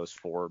 one of those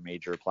 4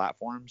 major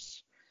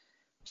platforms.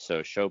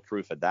 So show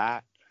proof of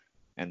that.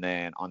 And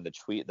then on the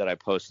tweet that I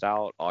post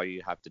out, all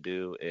you have to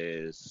do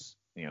is,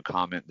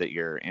 comment that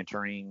you're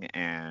entering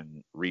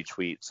and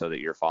retweet so that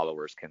your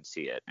followers can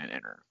see it and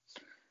enter.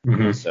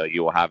 Mm-hmm. So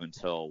you will have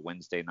until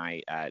Wednesday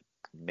night at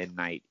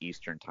midnight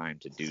Eastern time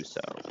to do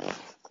so.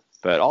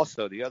 But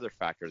also the other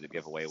factor of the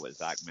giveaway was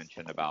Zach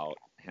mentioned about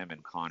him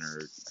and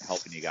Connor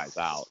helping you guys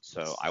out.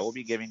 So I will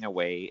be giving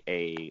away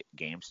a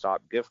GameStop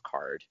gift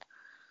card,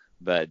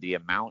 but the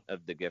amount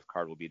of the gift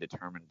card will be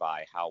determined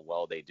by how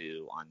well they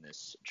do on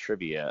this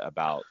trivia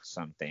about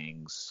some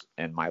things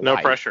in my life. No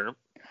pressure.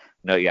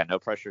 No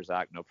pressure,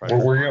 Zach. No pressure.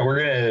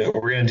 We're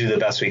gonna do the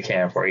best we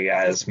can for you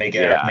guys. Make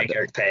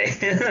Eric pay.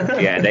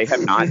 Yeah, they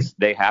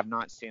have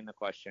not seen the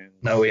questions.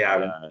 No, we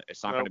haven't.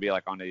 It's not going to be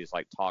like on these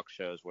like talk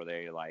shows where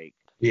they like.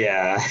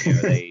 Yeah.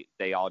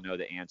 They all know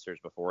the answers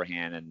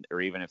beforehand, or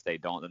even if they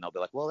don't, then they'll be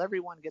like, well,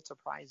 everyone gets a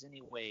prize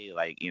anyway.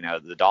 Like,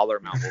 the dollar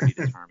amount will be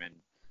determined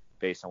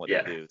based on what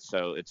they do.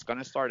 So it's going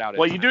to start out.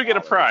 Well, you do get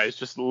a prize,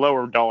 just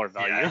lower dollar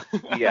value.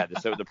 Yeah.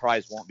 So the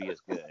prize won't be as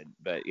good,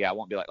 but it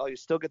won't be like, oh, you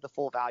still get the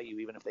full value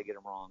even if they get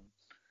them wrong.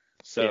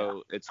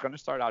 So it's going to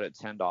start out at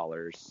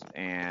 $10,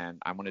 and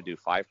I'm going to do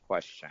 5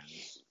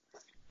 questions,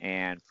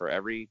 and for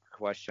every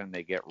question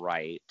they get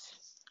right,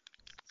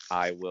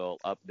 I will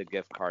up the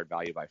gift card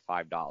value by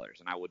 $5,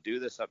 and I will do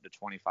this up to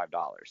 $25.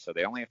 So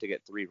they only have to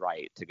get 3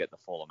 right to get the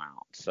full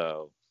amount.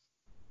 So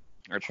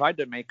I tried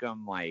to make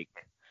them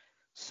like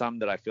some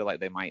that I feel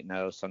like they might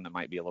know, some that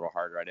might be a little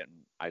harder.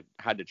 I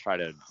had to try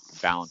to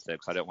balance it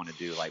because I didn't want to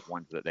do like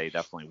ones that they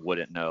definitely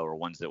wouldn't know, or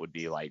ones that would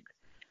be like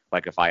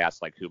if I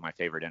asked like who my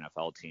favorite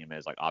NFL team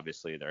is, like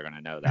obviously they're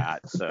gonna know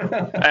that. So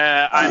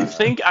I'm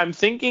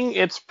thinking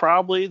it's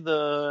probably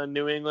the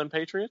New England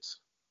Patriots.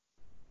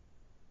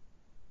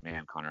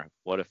 Man, Connor,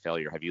 what a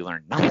failure. Have you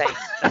learned nothing? All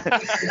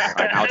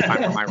right, now it's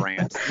time for my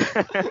rant.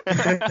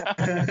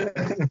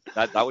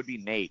 That would be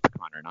Nate,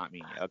 Connor, not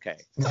me. Okay.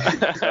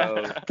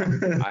 So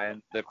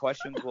the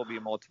questions will be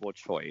multiple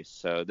choice.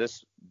 So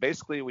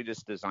basically we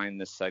just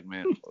designed this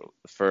segment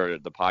for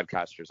the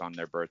podcasters on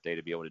their birthday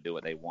to be able to do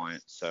what they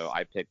want. So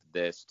I picked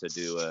this to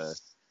do a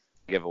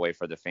giveaway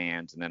for the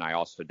fans, and then I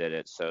also did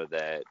it so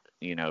that,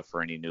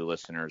 for any new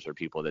listeners or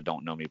people that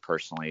don't know me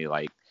personally,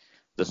 like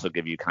this will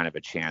give you kind of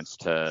a chance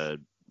to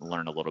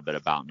learn a little bit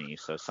about me.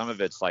 So some of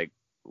it's like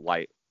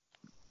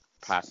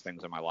past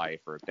things in my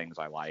life or things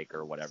I like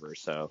or whatever.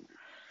 So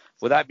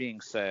with that being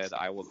said,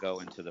 I will go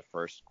into the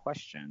first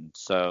question.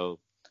 So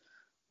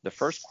the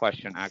first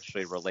question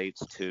actually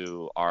relates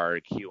to our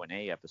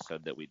Q&A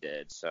episode that we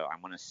did. So I'm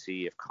going to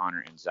see if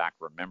Connor and Zach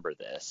remember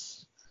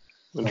this.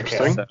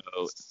 Interesting.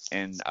 So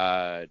in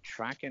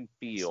track and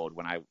field,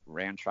 when I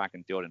ran track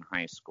and field in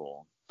high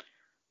school,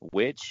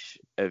 which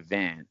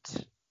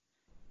event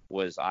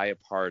was I a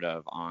part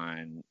of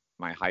on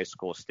my high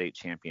school state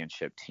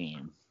championship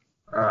team?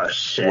 Oh,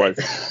 shit.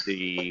 Was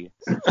it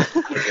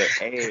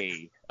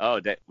A? Oh,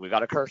 we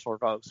got a curse word,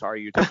 folks.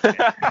 Sorry, you took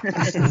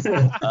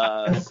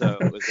it. So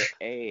was it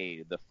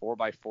A, the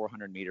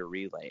 4x400 meter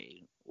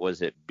relay?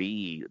 Was it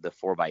B, the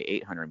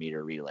 4x800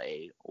 meter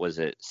relay? Was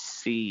it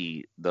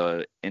C,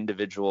 the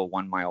individual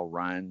 1 mile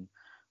run?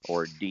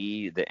 Or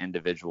D, the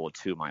individual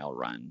 2 mile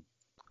run?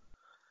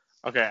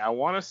 Okay, I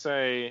want to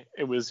say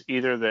it was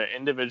either the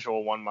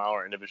individual 1 mile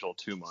or individual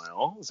 2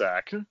 mile,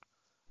 Zach.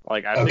 I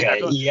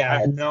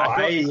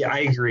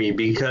agree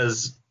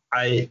because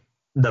the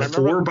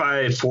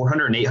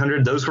 4x400 and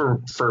 800, those were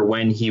for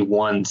when he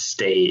won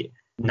state,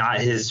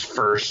 not his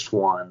first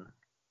one.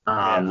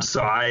 And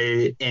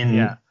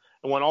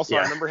when also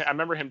I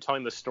remember him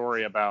telling the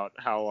story about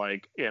how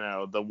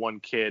the one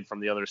kid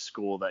from the other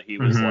school that he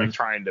was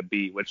trying to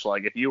beat, which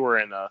if you were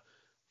in a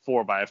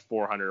 4x400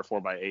 or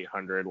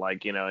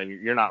 4x800, and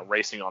you're not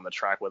racing on the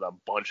track with a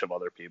bunch of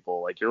other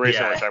people. You're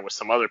racing on the track with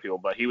some other people,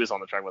 but he was on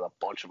the track with a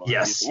bunch of other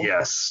people.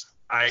 Yes,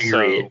 I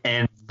agree.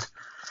 And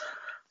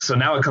so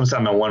now it comes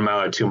down to 1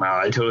 mile or 2 mile.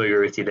 I totally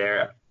agree with you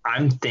there.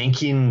 I'm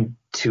thinking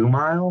 2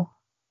 mile,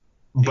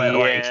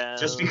 but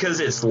just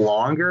because it's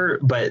longer,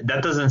 but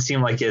that doesn't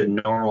seem like a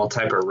normal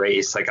type of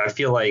race. I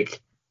feel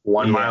like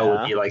 1 mile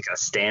would be a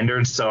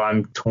standard, so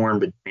I'm torn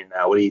between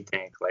that. What do you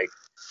think?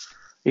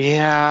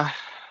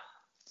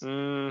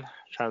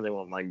 Trying to think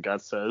what my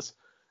gut says.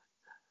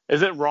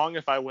 Is it wrong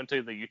if I went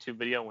to the YouTube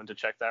video and went to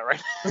check that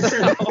right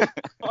now?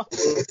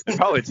 It'd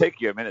probably take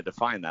you a minute to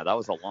find that. That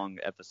was a long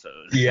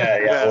episode.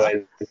 Yeah.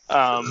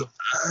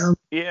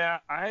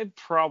 I'd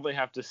probably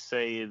have to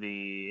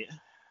say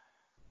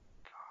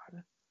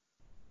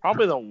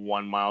probably the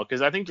 1 mile,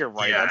 because I think you're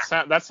right. Yeah.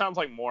 That sounds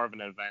like more of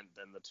an event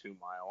than the 2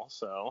 mile.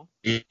 So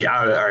yeah,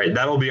 all right,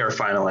 that'll be our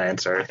final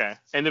answer. Okay,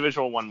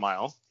 individual 1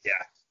 mile. Yeah.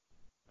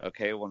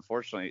 Okay, well,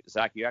 unfortunately,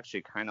 Zach, you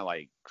actually kind of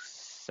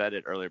said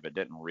it earlier but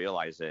didn't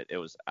realize it. It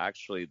was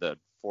actually the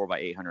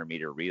 4x800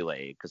 meter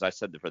relay, because I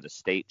said for the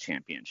state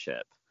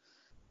championship,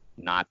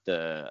 not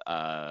the.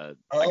 I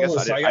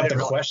got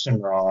the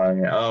question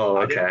wrong. Oh,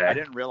 okay. I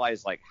didn't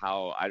realize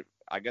how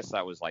I guess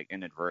that was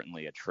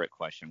inadvertently a trick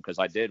question, because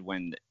I did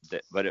win,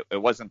 but it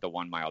wasn't the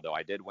 1 mile though.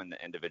 I did win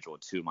the individual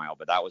 2 mile,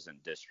 but that was in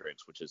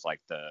districts, which is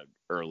the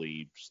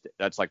early.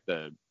 That's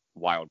the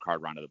wild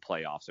card round of the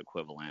playoffs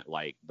equivalent.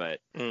 But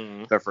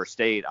for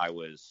state, I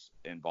was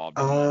involved.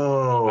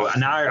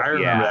 Now I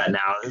remember that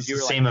now. It's the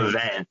same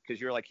event.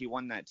 Because you're like, he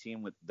won that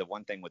team with the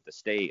one thing with the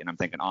state, and I'm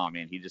thinking, oh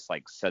man, he just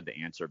like said the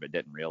answer but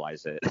didn't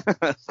realize it.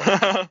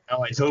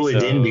 No, I totally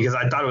didn't, because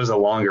I thought it was a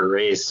longer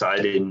race, so I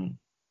didn't.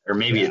 Or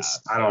maybe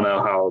it's, I don't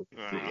know how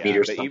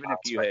meters. But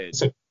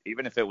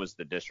even if it was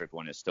the district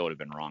one, it still would have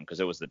been wrong, because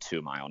it was the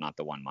 2 mile, not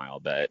the 1 mile.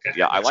 But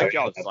yeah, I like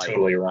y'all.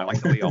 Totally wrong. I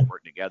like the way y'all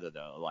work together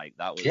though. Like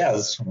that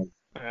was.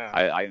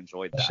 I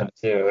enjoyed that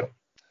too.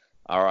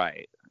 All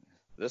right,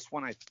 this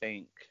one I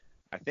think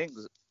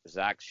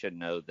Zach should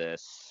know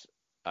this.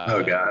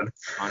 Oh God.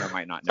 Connor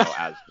might not know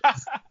as.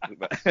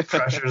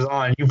 Pressure's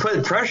on. You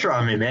put pressure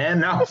on me, man.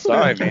 No.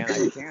 Sorry, man.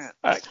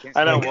 I can't.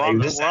 I know.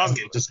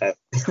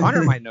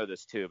 Connor might know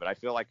this too, but I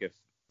feel like if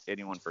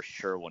anyone for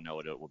sure will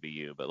know it will be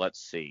you. But let's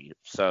see.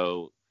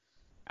 So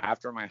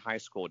after my high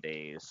school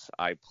days,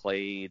 I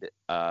played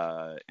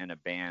in a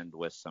band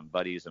with some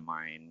buddies of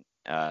mine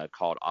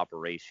called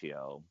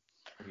Operatio.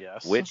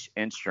 Yes. Which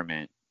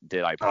instrument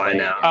did I play? Oh, I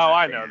know.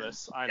 I know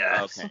this. I know.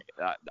 Yes. Okay.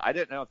 I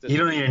didn't know if this. You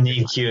don't even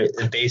need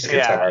bass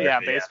guitar. Yeah,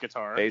 bass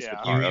guitar. Bass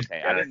guitar.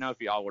 Okay. I didn't know if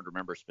y'all would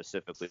remember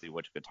specifically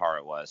which guitar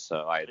it was,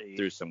 so I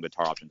threw some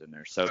guitar options in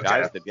there. So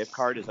guys, the gift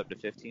card is up to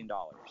 $15.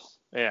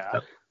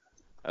 Yeah.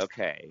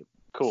 Okay.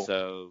 Cool.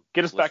 So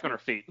get us back on our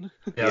feet.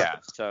 Yeah.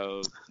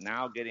 So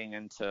now getting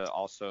into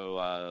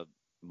also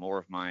more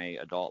of my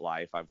adult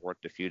life, I've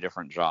worked a few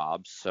different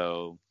jobs.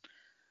 So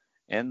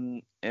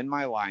in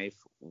my life,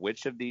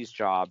 which of these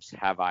jobs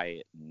have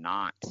I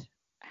not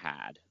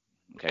had?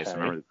 Okay. So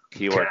remember the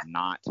keyword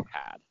not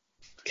had.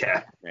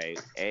 Okay.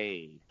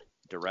 A,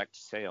 direct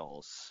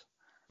sales.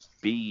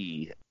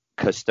 B,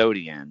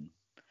 custodian.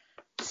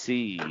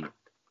 C,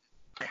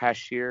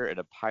 cashier at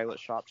a pilot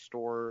shop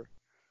store.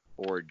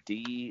 Or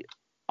D,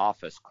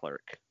 office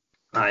clerk.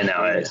 I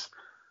know it.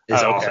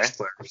 It's office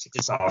clerk.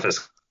 It's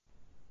office.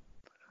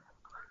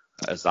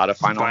 Is that a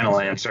final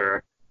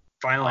answer?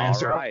 Final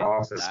answer. Right.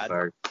 Office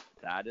clerk.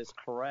 That is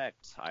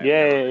correct.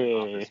 Yay!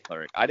 Office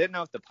clerk. I didn't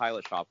know if the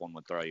pilot shop one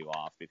would throw you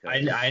off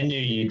because I knew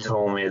you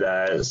told me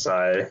that.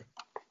 So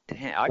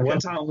one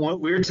time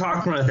we were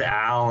talking with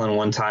Al, and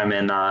one time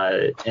in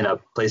a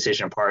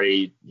PlayStation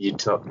party, you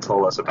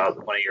told us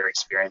about one of your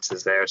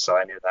experiences there. So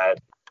I knew that.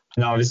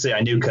 And obviously,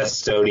 I knew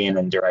custodian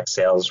and direct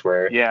sales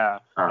were. Yeah.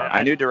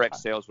 I knew direct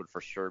sales would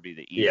for sure be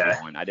the easy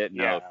one. I didn't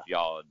know if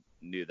y'all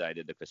knew that I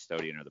did the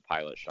custodian or the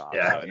pilot shop.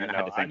 Yeah. So, and then I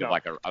had to think of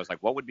I was like,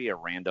 what would be a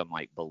random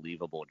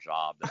believable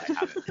job that I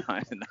haven't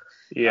done?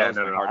 Yeah.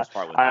 The hardest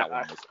part with that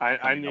one was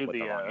I knew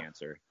the wrong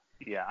answer.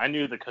 Yeah, I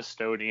knew the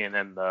custodian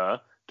and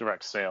the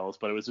direct sales,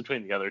 but it was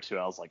between the other two.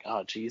 I was like,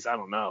 oh, geez, I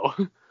don't know.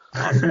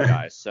 Awesome,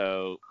 guys.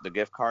 So the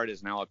gift card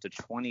is now up to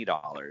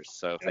 $20.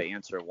 So if they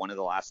answer one of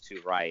the last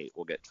two right,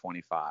 we'll get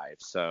 $25.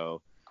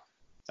 So,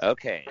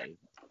 okay.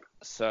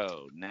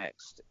 So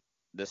next,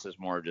 this is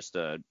more just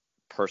a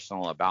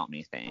personal about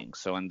me thing.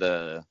 So in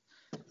the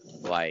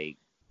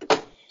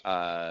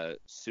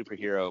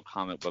superhero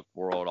comic book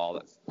world, all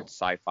that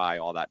sci-fi,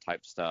 all that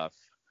type stuff,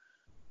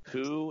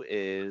 who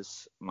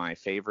is my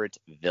favorite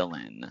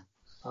villain?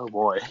 Oh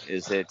boy.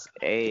 Is it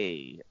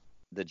A,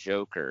 the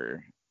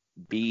Joker,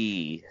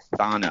 B,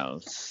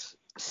 Thanos,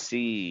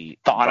 C,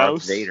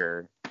 Darth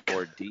Vader,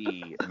 or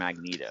D,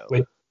 Magneto?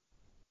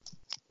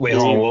 Wait,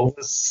 hold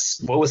on.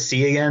 What was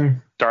C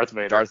again? Darth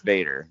Vader. Darth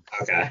Vader.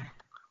 Okay.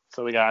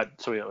 So we got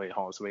Joker,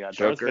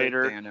 Darth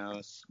Vader,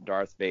 Thanos,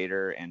 Darth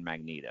Vader, and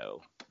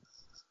Magneto.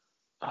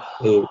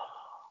 Ooh.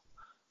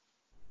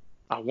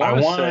 I want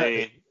to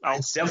say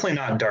it's definitely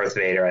not Darth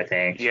Vader, I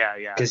think. Yeah.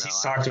 Because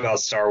he's talked about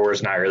Star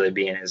Wars not really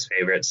being his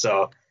favorite.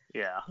 So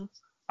yeah,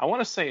 I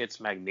want to say it's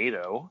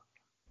Magneto.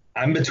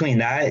 I'm between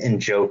that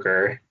and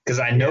Joker, because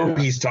I know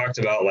he's talked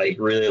about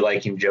really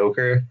liking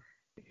Joker.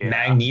 Yeah.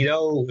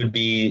 Magneto would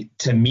be,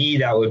 to me,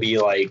 that would be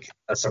like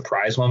a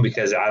surprise one,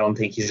 because I don't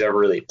think he's ever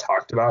really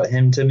talked about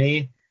him to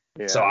me.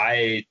 Yeah. So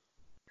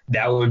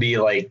that would be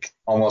like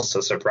almost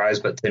a surprise,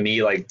 but to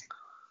me, I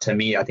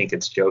think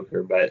it's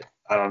Joker, but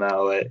I don't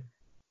know.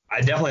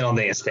 I definitely don't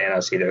think it's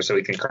Thanos either, so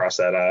we can cross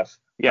that off.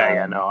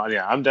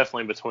 I'm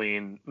definitely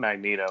between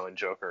Magneto and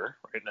Joker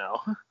right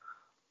now.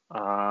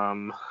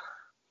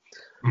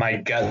 My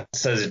gut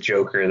says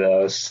Joker,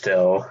 though,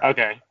 still.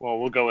 Okay, well,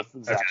 we'll go with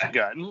Zach's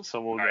gut.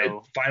 So we'll go. Right,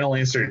 final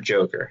answer,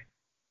 Joker.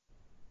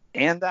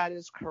 And that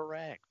is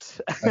correct.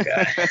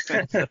 Okay.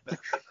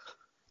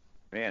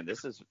 Man,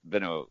 this has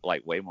been a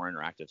way more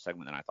interactive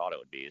segment than I thought it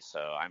would be. So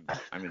I'm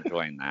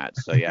enjoying that.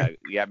 So yeah.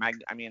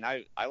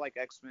 I like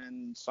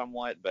X-Men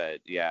somewhat,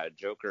 but yeah,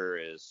 Joker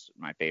is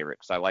my favorite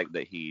because I like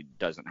that he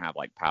doesn't have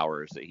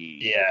powers that he.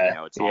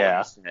 Yeah. It's all in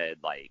his head.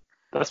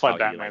 That's why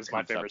Batman's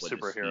my favorite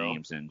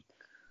superhero. And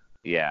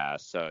yeah,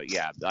 so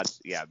yeah,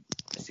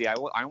 See, I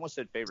almost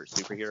said favorite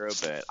superhero,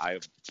 but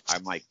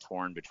I'm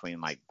torn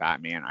between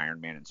Batman, Iron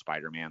Man, and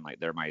Spider-Man.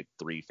 They're my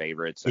three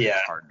favorites. And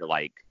it's hard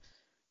to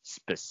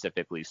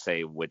specifically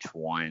say which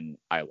one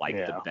I like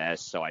the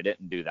best. So I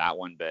didn't do that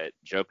one, but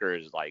Joker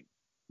is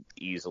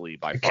easily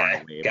by far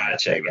and away my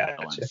favorite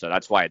villain. So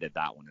that's why I did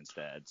that one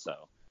instead.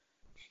 So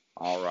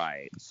All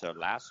right. So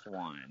last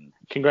one.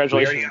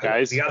 Congratulations,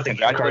 guys. We got the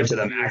gift card to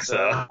the max.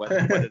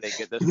 Whether they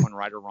get this one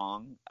right or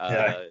wrong,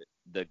 Yeah.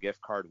 the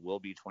gift card will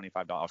be $25.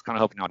 I was kind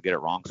of hoping I'd get it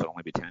wrong, so it'll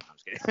only be 10. I'm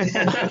just kidding.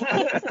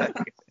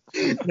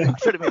 I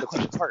should have made the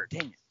questions harder.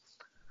 Dang it.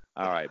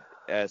 All right.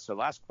 So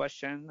last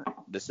question.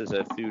 This is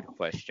a food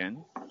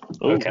question.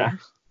 Okay.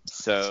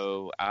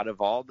 So out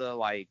of all the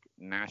like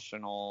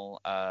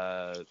national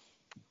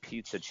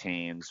pizza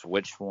chains,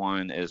 which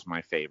one is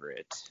my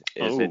favorite?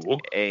 Is it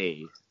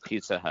A,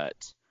 Pizza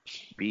Hut,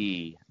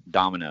 B,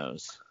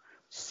 Domino's,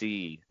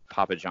 C,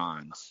 Papa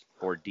John's,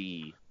 or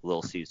D,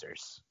 Little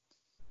Caesars?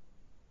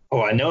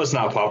 Oh, I know it's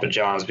not Papa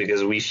John's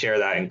because we share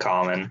that in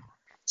common,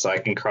 so I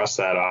can cross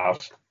that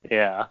off.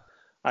 Yeah.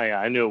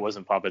 I knew it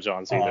wasn't Papa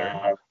John's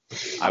either.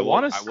 I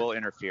will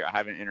interfere. I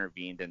haven't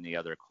intervened in the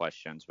other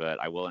questions, but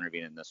I will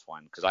intervene in this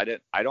one because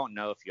I don't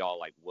know if y'all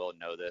like will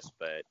know this,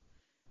 but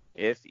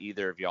if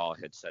either of y'all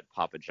had said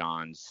Papa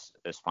John's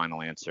as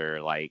final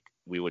answer, like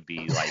we would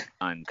be like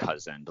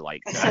uncousined,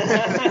 like.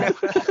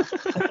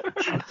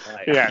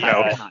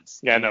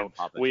 No.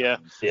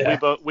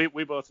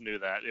 We both knew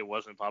that it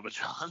wasn't Papa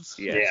John's.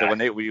 Yeah. So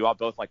when we all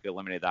both like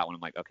eliminated that one,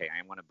 I'm like, okay, I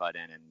am gonna butt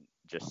in and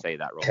just say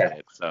that real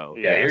quick. So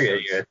you're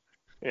good.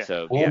 Yeah.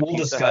 So we'll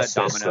Pizza discuss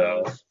Hut, this.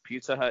 Domino's,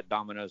 Pizza Hut,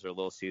 Domino's, or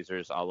Little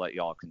Caesars. I'll let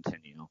y'all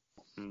continue.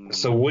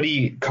 So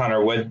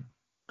Connor,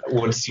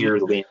 what's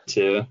your lean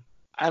to?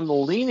 I'm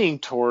leaning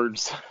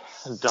towards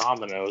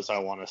Domino's, I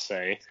want to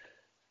say,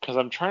 because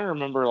I'm trying to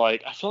remember.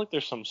 Like, I feel like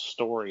there's some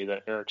story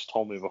that Eric's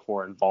told me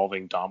before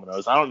involving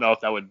Domino's. I don't know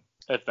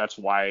if that's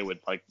why it would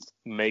like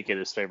make it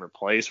his favorite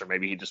place, or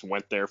maybe he just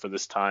went there for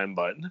this time.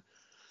 But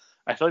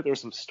I feel like there was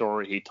some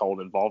story he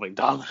told involving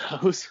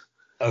Domino's.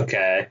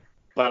 Okay.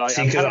 But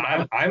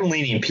I'm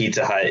leaning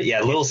Pizza Hut.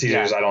 Yeah, Little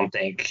Caesars. I don't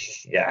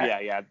think.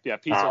 Yeah.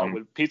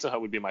 Pizza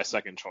Hut would be my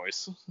second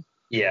choice.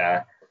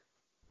 Yeah.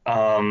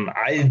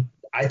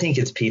 I think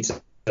it's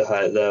Pizza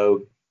Hut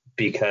though,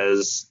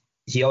 because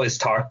he always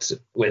talked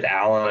with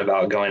Alan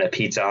about going to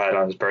Pizza Hut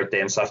on his birthday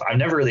and stuff. I've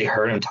never really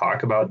heard him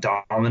talk about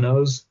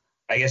Domino's.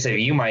 I guess if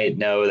you might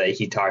know that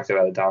he talked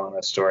about a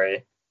Domino's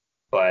story,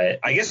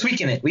 but I guess we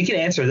can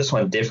answer this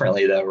one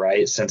differently though,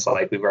 right? Since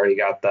like we've already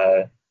got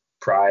the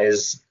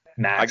prize.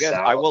 I guess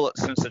out. I will,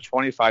 since the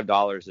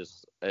 $25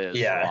 is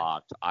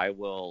locked, I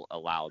will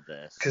allow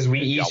this. Because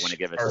we each want to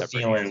give a are separate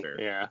feeling. Answer.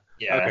 Yeah.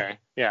 Okay.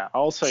 Yeah.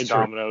 I'll say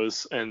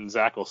Domino's and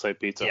Zach will say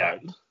Pizza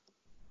Hut.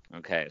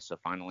 Okay. So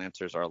final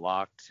answers are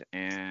locked.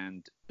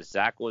 And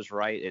Zach was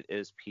right. It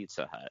is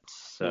Pizza Hut.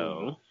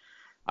 So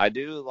I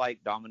do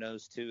like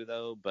Domino's too,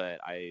 though. But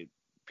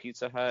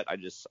Pizza Hut,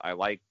 I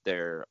like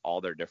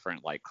all their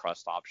different like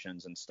crust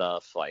options and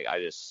stuff. Like I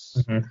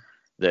just. Mm-hmm.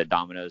 The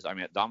Domino's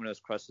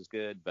crust is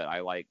good, but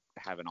I like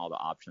having all the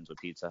options with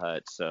Pizza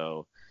Hut.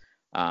 So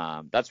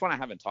that's one I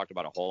haven't talked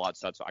about a whole lot.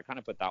 So I kind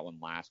of put that one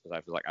last because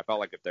I felt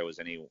like if there was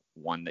any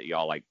one that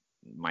y'all like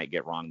might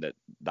get wrong,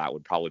 that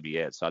would probably be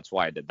it. So that's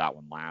why I did that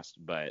one last.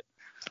 But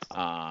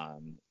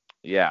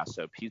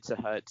so Pizza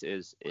Hut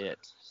is it.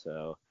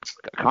 So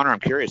Connor,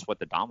 I'm curious what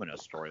the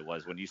Domino's story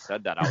was. When you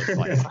said that, I was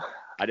like,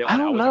 I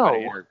don't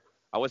know.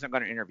 I wasn't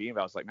going to intervene,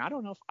 but I was like, I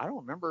don't know. I don't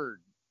remember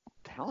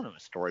telling him a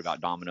story about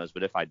Domino's,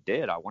 but if I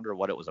did, I wonder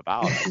what it was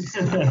about.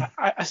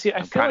 I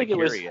feel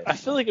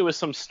like it was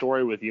some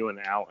story with you and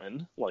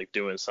Alan, like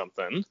doing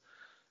something.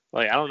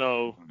 Like I don't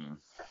know.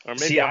 Or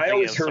maybe I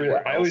always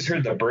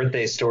heard the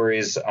birthday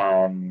stories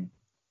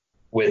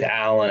with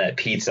Alan at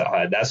Pizza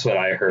Hut. That's what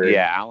I heard.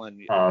 Yeah, Alan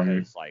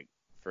is like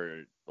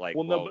for like.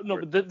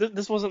 But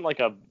this wasn't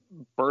like a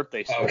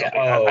birthday story.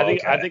 Okay.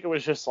 I think it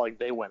was just like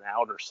they went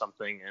out or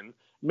something, and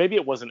maybe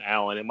it wasn't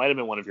Alan. It might have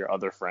been one of your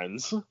other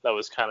friends. That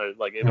was kind of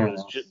like it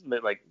was just,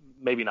 like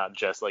maybe not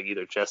Jess, like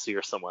either Jesse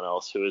or someone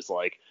else who was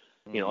like,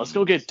 let's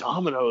go get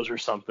Domino's or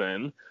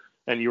something.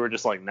 And you were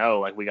just like, no,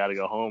 like we got to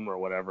go home or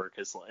whatever,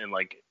 and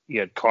like you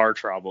had car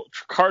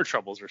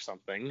troubles or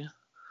something.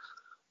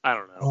 I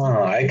don't know.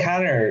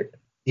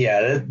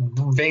 That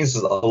rings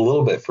a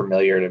little bit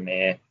familiar to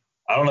me.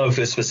 I don't know if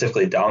it's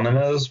specifically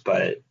Domino's,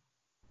 but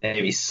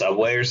maybe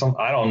Subway or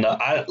something. I don't know.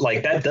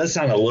 That does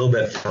sound a little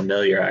bit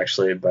familiar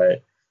actually,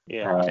 but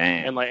yeah.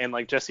 And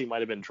like Jesse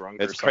might have been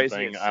drunk or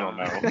something. I don't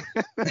know.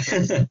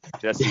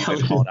 Jesse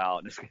been called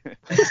out.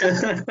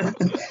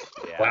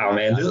 Wow,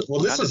 man.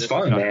 This was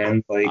fun,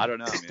 man. Like I don't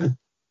know, man.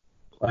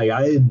 Like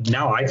I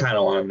kind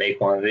of want to make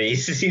one of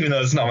these, even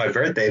though it's not my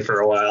birthday for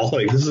a while.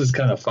 Like this is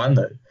kind of fun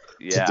to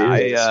do this.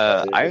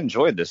 I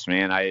enjoyed this,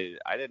 man. I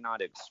did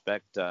not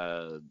expect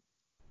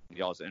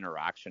y'all's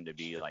interaction to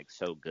be like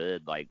so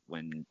good, like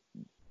when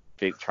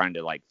trying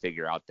to like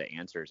figure out the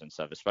answers and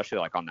stuff, especially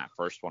like on that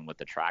first one with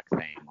the track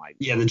thing. Like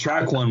the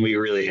track one we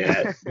really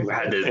had to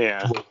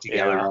work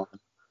together on.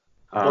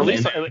 At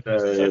least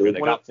they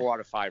got 4 out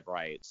of 5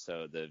 right,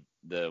 so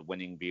the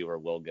winning viewer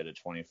will get a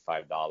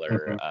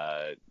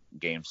 $25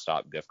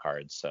 GameStop gift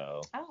card.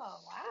 So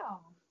wow.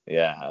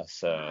 Yeah,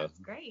 so that's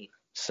great.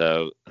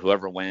 So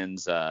whoever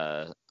wins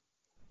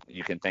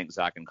you can thank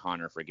Zach and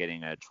Connor for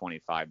getting a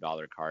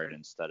 $25 card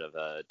instead of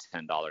a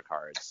 $10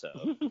 card. So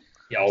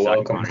y'all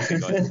welcome. Connor, you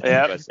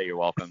go say you're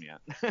welcome.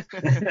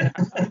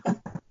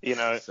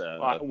 Yeah.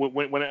 So,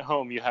 when at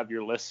home you have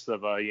your list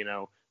of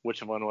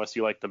which one of us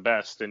you like the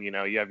best, and you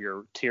have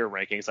your tier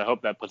rankings. I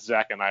hope that puts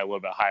Zach and I a little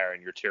bit higher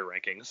in your tier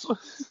rankings.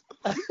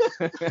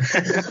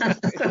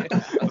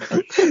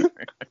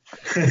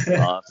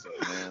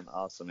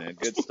 Awesome, man.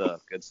 Good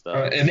stuff.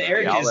 And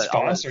Eric is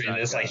sponsoring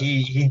this. Like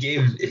he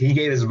gave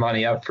his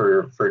money up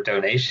for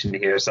donation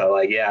here. So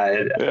like,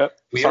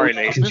 we Sorry,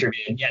 all Nate.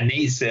 contributed. Yeah,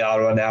 Nate's the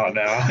odd one out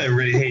now.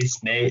 Everybody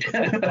hates Nate.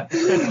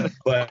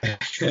 But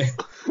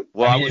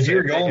well, if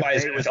you're going by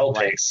his NFL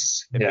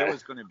picks, if it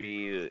was going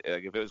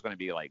to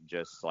be like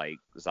just like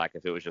Zach,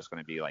 if it was just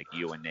going to be like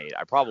you and Nate,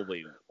 I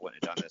probably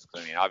wouldn't have done this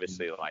because I mean,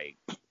 obviously, like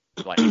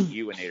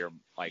you and Nate are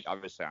like,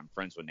 obviously I'm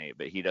friends with Nate,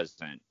 but he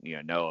doesn't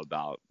know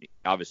about,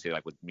 obviously,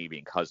 like with me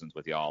being cousins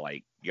with y'all,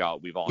 like y'all,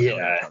 we've all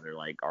known each other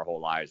like our whole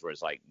lives,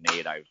 whereas like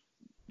Nate I've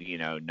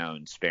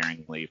known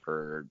sparingly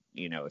for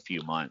a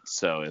few months,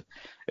 so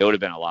it would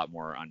have been a lot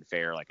more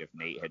unfair like if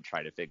Nate had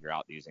tried to figure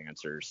out these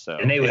answers. So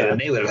and Nate would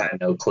have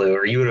had no clue,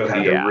 or you would have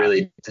had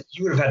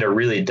to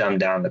really dumb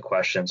down the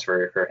questions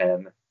for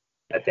him,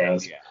 I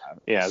think.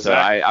 Yeah. So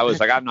I was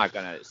like, I'm not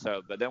gonna.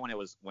 So, but then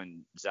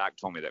when Zach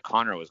told me that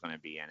Connor was going to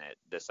be in it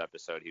this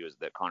episode,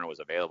 that Connor was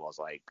available. I was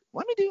like,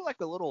 let me do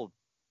like a little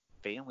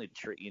family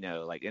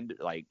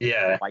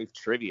life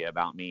trivia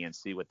about me and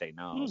see what they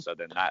know. So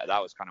then that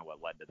was kind of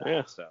what led to that.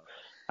 Yeah. So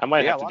I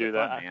might have to do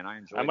that. Fun,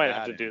 man. I might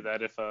have to do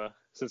that if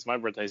since my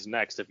birthday's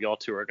next. If y'all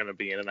two are going to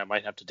be in it, I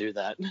might have to do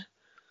that.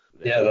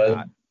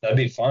 Yeah, that'd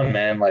be fun,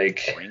 man.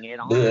 Like bring it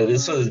on.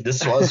 This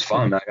was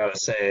fun, I gotta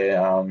say.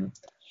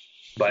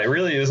 But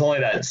really, it was only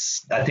that.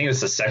 I think it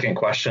was the second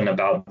question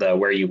about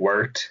where you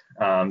worked.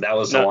 That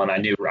was the one I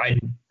knew right,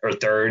 or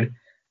third.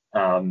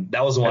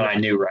 That was the one I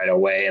knew right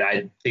away, and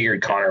I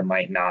figured Connor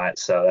might not,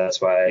 so that's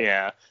why.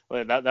 Yeah,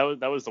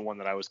 that was the one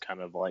that I was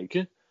kind of like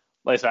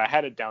I said, I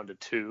had it down to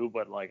 2,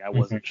 but like I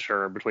wasn't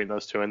sure between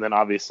those two, and then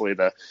obviously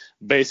the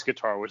bass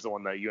guitar was the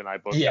one that you and I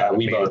both got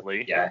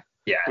immediately.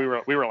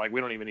 We were like, we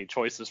don't even need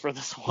choices for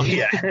this one.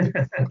 Yeah,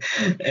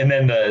 and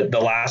then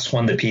the last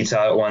one, the Pizza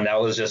Hut one,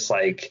 that was just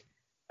like.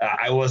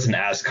 I wasn't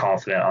as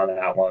confident on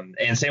that one.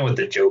 And same with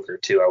the Joker,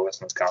 too. I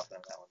wasn't as confident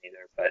on that one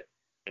either. But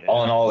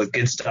all in all,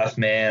 good stuff,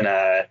 man.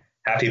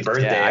 Happy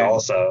birthday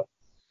also.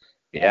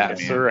 Yeah, man.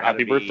 Sir.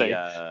 Happy birthday.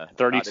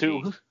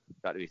 32.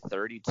 About to be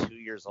 32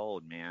 years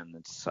old, man.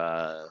 That's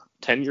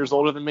 10 years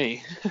older than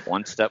me.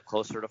 One step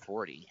closer to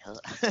 40.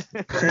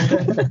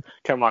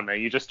 Come on,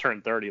 man. You just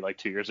turned 30 like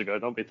 2 years ago.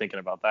 Don't be thinking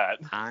about that.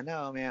 I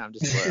know, man. I'm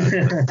just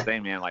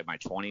saying, man. Like my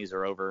 20s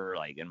are over.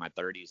 Like in my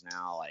 30s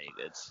now. Like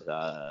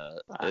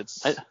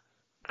it's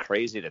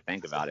crazy to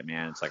think about it,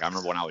 man. It's like I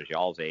remember when I was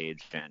y'all's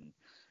age, and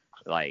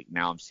like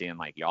now I'm seeing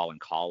like y'all in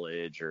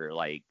college, or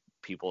like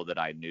people that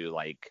I knew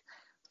like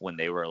when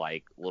they were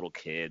like little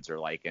kids or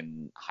like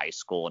in high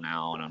school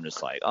now, and I'm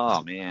just like,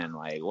 oh man,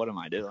 like what am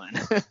I doing?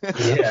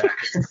 Yeah.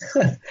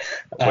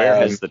 Where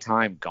has the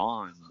time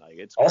gone? Like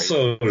it's crazy.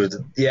 Also,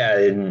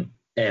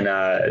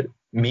 and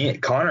me,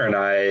 Connor and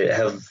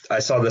I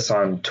saw this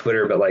on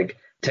Twitter, but like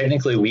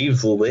technically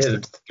we've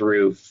lived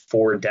through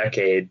 4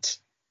 decades.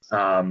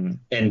 And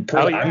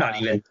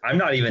I'm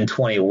not even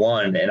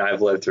 21, and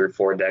I've lived through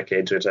 4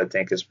 decades, which I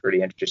think is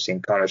pretty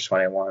interesting. Connor's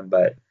 21,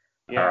 but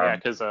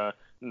because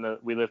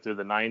we lived through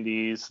the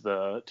 90s,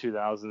 the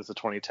 2000s, the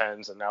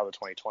 2010s, and now the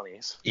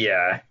 2020s.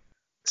 Yeah.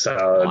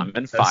 So I'm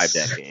in 5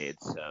 decades.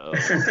 So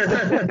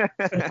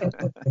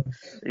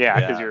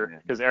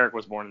because Eric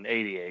was born in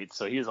 '88,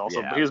 so he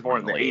was born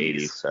in the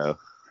 '80s. So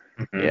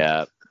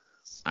yeah,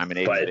 I'm an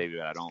 '80s baby,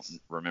 but I don't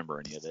remember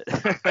any of it.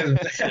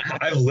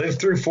 I've lived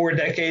through 4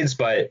 decades,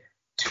 but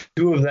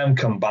 2 of them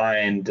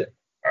combined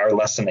are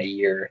less than a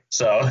year.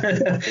 So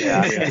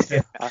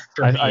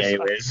for me,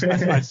 anyways.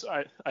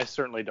 I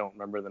certainly don't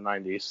remember the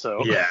 90s.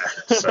 So yeah.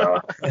 So.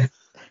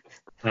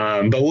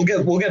 But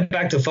we'll get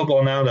back to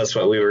football now. That's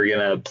what we were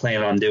gonna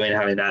plan on doing,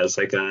 having that as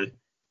like a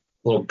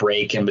little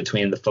break in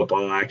between the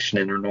football action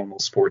and our normal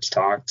sports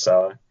talk.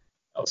 So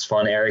that was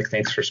fun, Eric.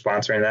 Thanks for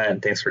sponsoring that,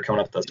 and thanks for coming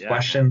up with those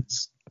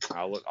questions.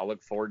 I'll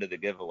look forward to the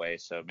giveaway.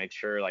 So make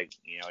sure, like,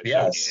 when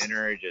you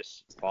enter,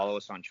 just follow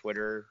us on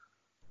Twitter,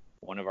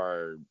 one of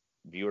our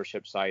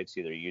viewership sites,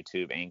 either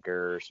YouTube,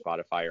 Anchor,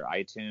 Spotify, or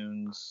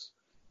iTunes,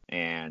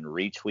 and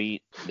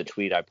retweet the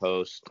tweet I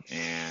post,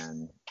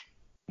 and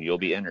you'll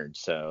be entered.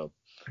 So,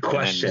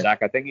 question, and then,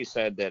 Zach, I think you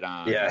said that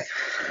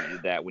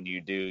that when you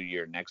do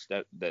your next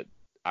step, that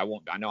I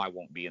know I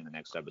won't be in the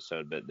next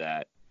episode, but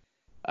that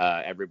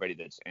everybody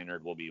that's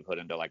entered will be put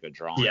into like a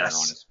drawing or on a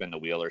spin the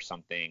wheel or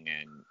something,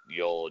 and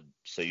you'll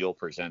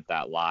present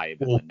that live.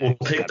 We'll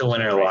pick the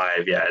winner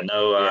live. Yeah,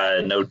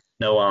 no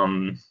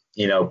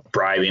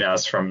bribing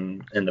us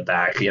from in the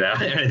back,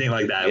 anything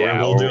like that.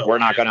 Yeah, we're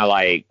not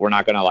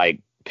gonna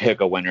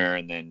pick a winner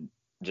and then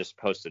just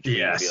post a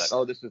tweet and be like,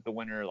 oh, this is the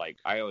winner. Like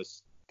I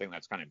always think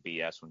that's kind of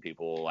BS when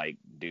people like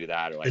do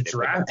that or like The they put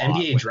draft the bot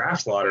NBA winners.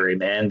 draft lottery,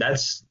 man,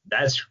 that's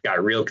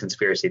got real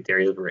conspiracy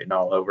theories written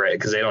all over it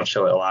because they don't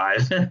show it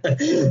live.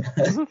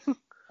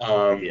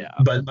 Yeah.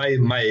 But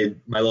my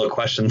little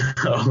question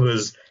though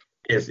was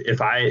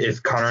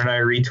if Connor and I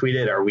retweet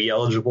it, are we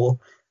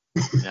eligible?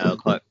 No,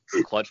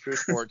 Clutch Crew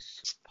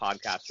Sports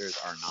podcasters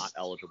are not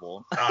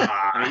eligible.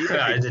 I you can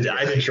retweet did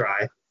it.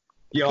 try.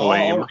 Yo,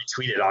 Lame. I'll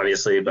retweet it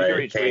obviously, You but can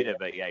retweet hey, it,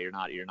 but yeah, you're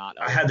not.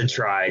 I had to eligible.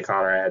 try,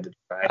 Connor. I had to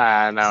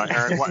try. No,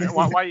 Eric.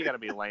 Why you gotta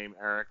be lame,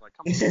 Eric? Like,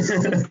 come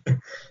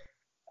on.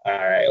 All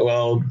right.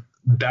 Well,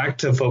 back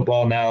to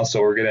football now.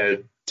 So we're gonna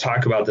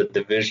talk about the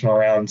divisional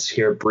rounds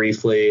here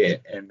briefly,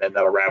 and then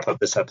that'll wrap up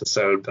this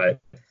episode. But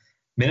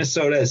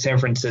Minnesota at San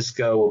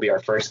Francisco will be our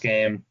first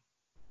game.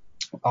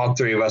 All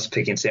three of us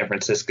picking San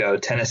Francisco.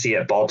 Tennessee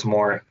at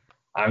Baltimore.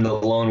 I'm the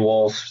lone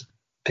wolf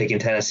picking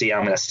Tennessee.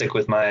 I'm going to stick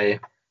with my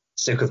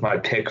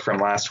pick from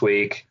last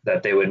week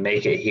that they would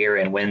make it here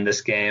and win this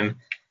game.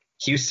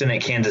 Houston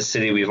at Kansas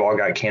City. We've all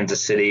got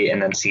Kansas City,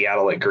 and then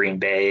Seattle at Green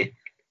Bay.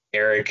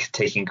 Eric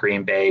taking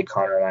Green Bay.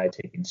 Connor and I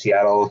taking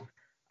Seattle.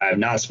 I have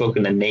not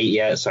spoken to Nate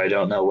yet, so I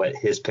don't know what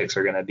his picks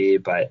are going to be,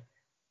 but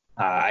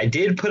I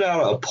did put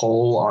out a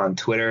poll on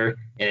Twitter,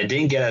 and it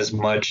didn't get as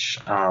much.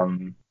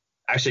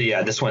 Actually,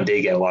 yeah, this one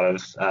did get a lot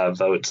of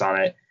votes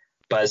on it.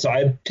 But so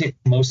I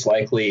picked most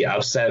likely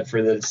upset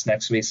for this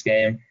next week's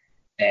game,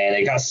 and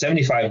it got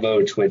 75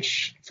 votes,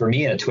 which for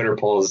me in a Twitter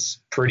poll is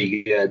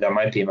pretty good. That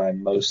might be my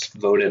most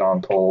voted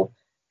on poll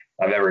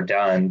I've ever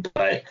done.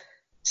 But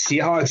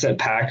Seahawks at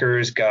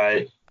Packers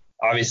got,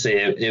 obviously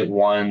it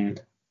won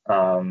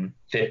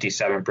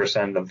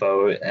 57% of the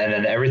vote, and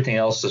then everything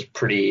else was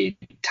pretty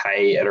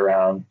tight at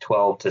around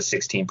 12 to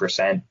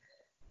 16%.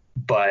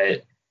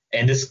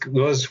 And this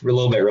was a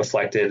little bit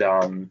reflected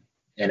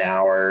in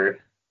our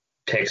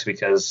picks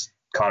because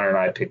Connor and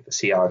I picked the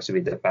Seahawks to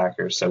beat the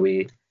Packers, so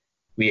we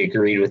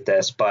agreed with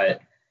this.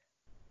 But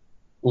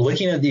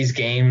looking at these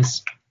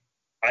games,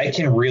 I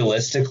can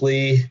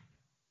realistically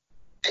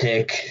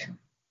pick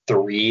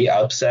 3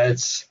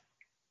 upsets,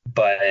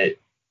 but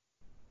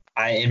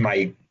in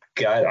my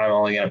gut, I'm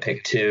only going to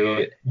pick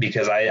 2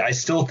 because I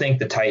still think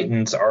the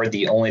Titans are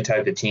the only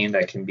type of team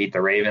that can beat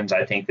the Ravens.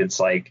 I think it's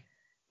like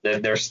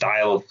their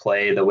style of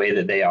play, the way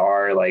that they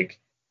are, like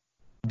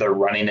the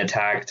running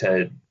attack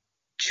to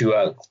chew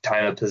up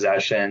time of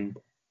possession,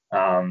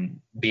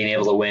 being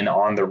able to win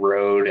on the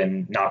road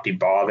and not be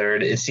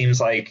bothered. It seems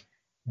like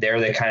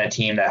they're the kind of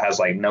team that has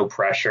like no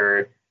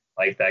pressure,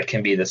 like that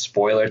can be the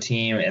spoiler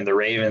team. And the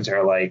Ravens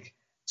are like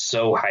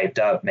so hyped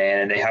up, man,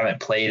 and they haven't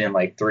played in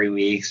like 3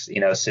 weeks,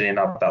 sitting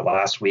up that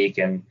last week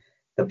and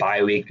the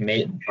bye week.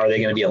 Are they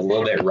going to be a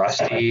little bit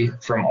rusty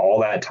from all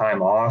that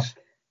time off?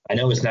 I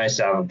know it's nice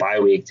to have a bye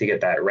week to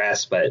get that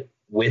rest, but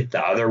with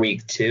the other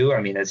week too, I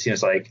mean, it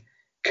seems like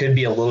could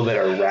be a little bit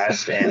of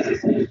rest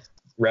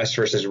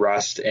versus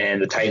rust,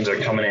 and the Titans are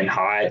coming in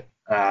hot,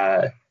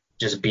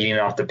 just beating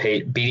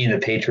the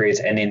Patriots,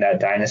 ending that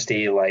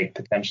dynasty, like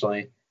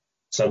potentially.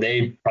 So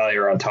they probably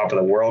are on top of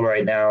the world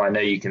right now. I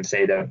know you can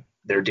say that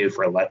they're due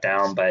for a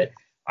letdown, but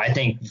I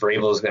think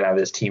Vrabel is going to have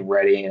this team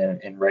ready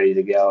and ready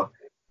to go.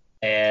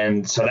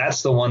 And so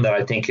that's the one that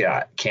I think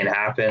can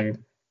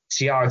happen.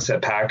 Seahawks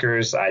at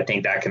Packers, I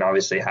think that can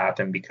obviously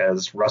happen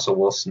because Russell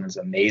Wilson is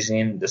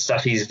amazing. The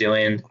stuff he's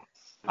doing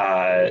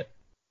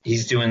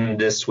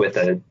this with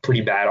a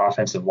pretty bad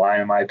offensive line,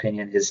 in my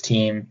opinion. His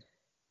team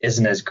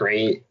isn't as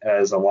great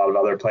as a lot of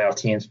other playoff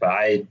teams, but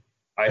I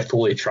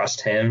fully trust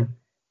him.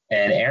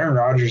 And Aaron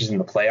Rodgers in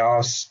the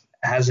playoffs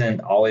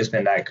hasn't always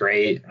been that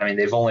great. I mean,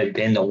 they've only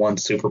been to 1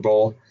 Super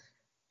Bowl,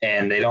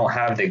 and they don't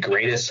have the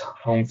greatest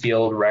home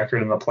field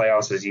record in the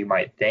playoffs as you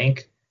might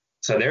think.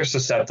 So they're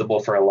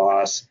susceptible for a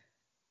loss.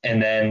 And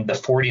then the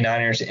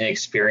 49ers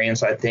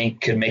inexperience, I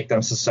think, could make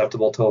them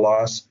susceptible to a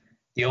loss.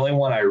 The only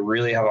one I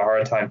really have a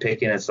hard time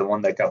picking is the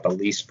one that got the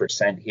least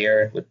percent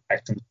here with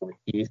Texans over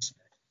Chiefs.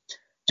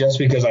 Just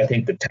because I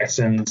think the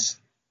Texans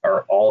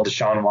are all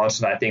Deshaun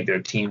Watson. I think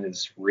their team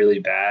is really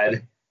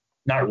bad.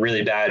 Not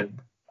really bad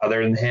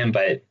other than him,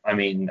 but, I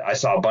mean, I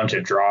saw a bunch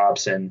of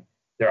drops, and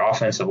their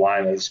offensive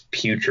line was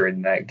putrid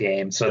in that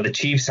game. So the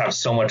Chiefs have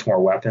so much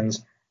more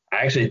weapons.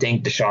 I actually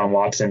think Deshaun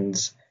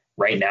Watson's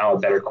right now a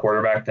better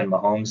quarterback than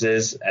Mahomes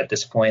is at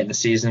this point in the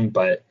season,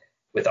 but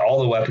with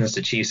all the weapons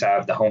the Chiefs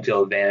have, the home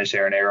field advantage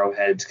there in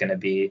Arrowhead, it's going to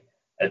be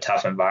a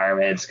tough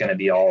environment. It's going to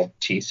be all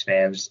Chiefs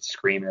fans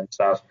screaming and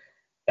stuff.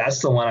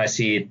 That's the one I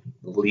see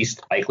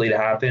least likely to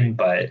happen,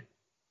 but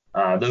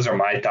those are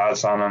my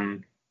thoughts on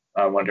them.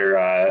 I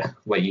wonder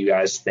what you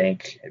guys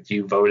think, if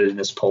you voted in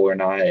this poll or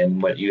not,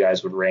 and what you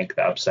guys would rank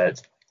the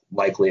upset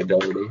likely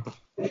ability.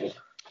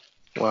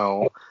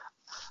 Well,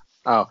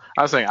 I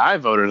was saying I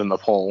voted in the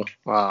poll.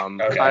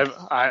 Okay.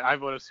 I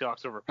voted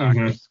Seahawks over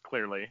Packers,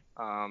 clearly.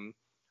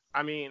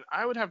 I mean,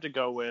 I would have to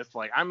go with,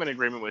 like, I'm in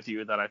agreement with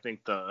you that I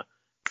think the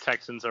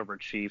Texans over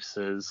Chiefs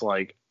is,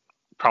 like,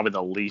 probably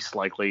the least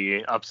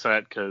likely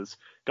upset, because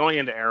going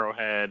into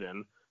Arrowhead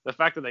and the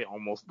fact that they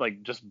almost,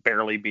 like, just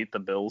barely beat the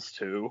Bills,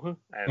 too,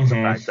 and the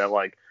fact that,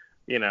 like,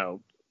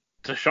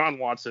 Deshaun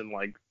Watson,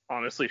 like,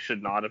 honestly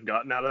should not have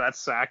gotten out of that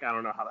sack. I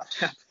don't know how that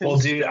happened. Well,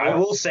 dude, I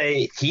will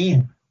say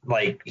he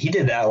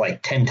did that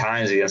like 10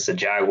 times against the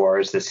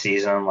Jaguars this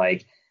season.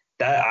 Like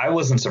that, I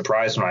wasn't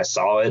surprised when I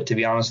saw it, to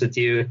be honest with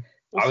you.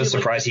 I was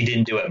surprised he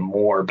didn't do it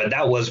more, but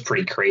that was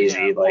pretty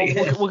crazy.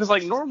 Yeah, because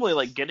like normally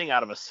like getting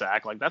out of a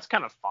sack, like that's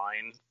kind of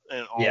fine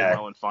and all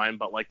well and fine,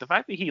 but like the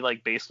fact that he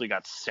like basically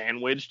got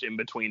sandwiched in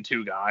between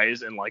two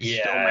guys and like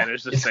still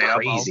managed to stay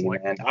crazy,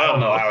 up. Man. I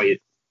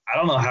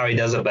don't know how he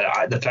does it,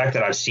 but the fact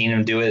that I've seen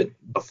him do it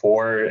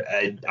before,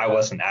 I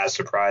wasn't as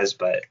surprised,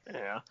 but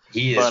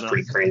he is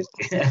pretty crazy.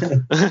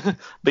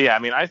 But yeah, I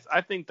mean,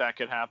 I think that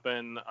could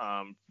happen.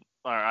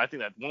 Or I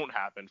think that won't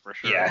happen for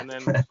sure. Yeah. And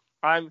then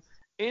I'm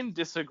in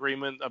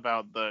disagreement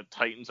about the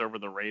Titans over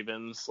the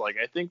Ravens. Like,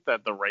 I think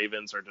that the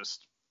Ravens are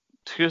just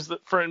because,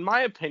 in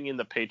my opinion,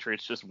 the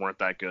Patriots just weren't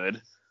that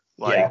good.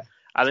 Like,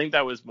 I think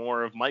that was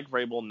more of Mike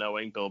Vrabel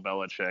knowing Bill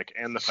Belichick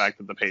and the fact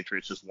that the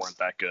Patriots just weren't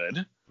that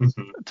good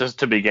just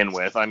to begin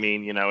with. I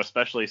mean, you know,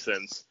 especially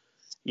since,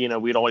 you know,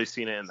 we'd always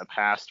seen it in the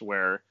past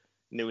where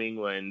New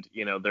England,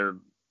 you know,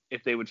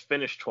 if they would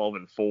finish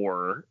 12-4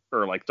 or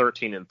like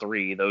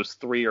 13-3, those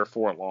 3 or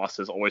 4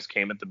 losses always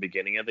came at the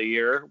beginning of the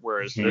year.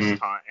 Whereas this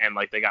time, and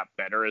like they got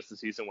better as the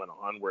season went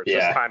on. Whereas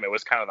this time it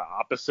was kind of the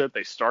opposite.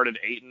 They started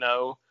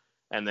 8-0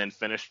 and then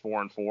finished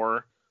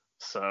 4-4.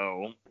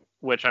 So,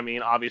 which I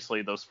mean,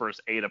 obviously those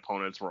first 8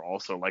 opponents were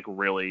also like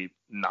really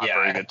not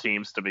very good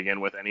teams to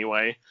begin with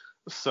anyway.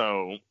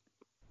 So,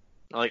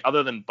 like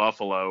other than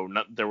Buffalo,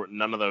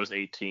 none of those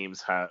 8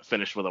 teams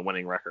finished with a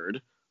winning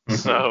record.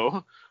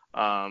 So,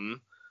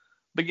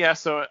 but yeah,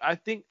 so I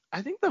think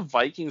the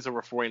Vikings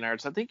over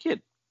 49ers, I think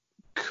it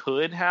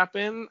could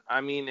happen.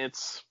 I mean,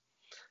 it's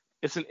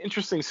an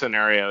interesting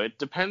scenario. It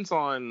depends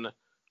on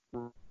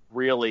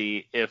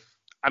really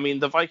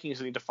the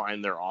Vikings need to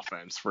find their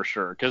offense for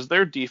sure, because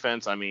their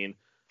defense, I mean,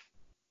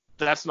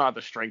 that's not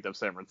the strength of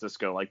San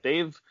Francisco. Like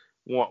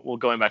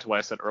going back to what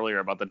I said earlier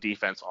about the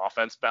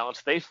defense-offense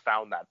balance, they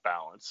found that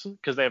balance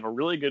because they have a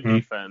really good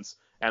defense,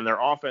 and their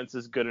offense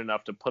is good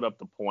enough to put up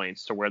the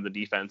points to where the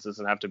defense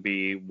doesn't have to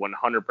be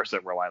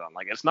 100% relied on.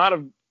 Like, it's not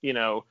a, you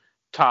know,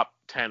 top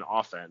 10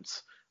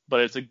 offense,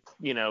 but it's a,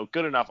 you know,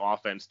 good enough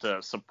offense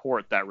to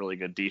support that really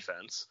good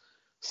defense.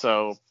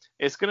 So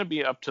it's going to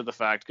be up to the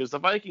fact, because the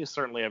Vikings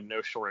certainly have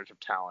no shortage of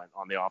talent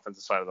on the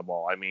offensive side of the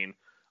ball. I mean,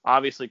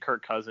 obviously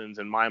Kirk Cousins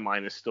in my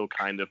mind is still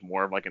kind of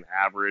more of like an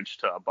average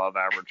to above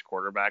average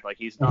quarterback. Like,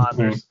 he's not,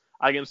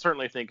 I can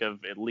certainly think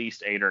of at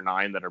least 8 or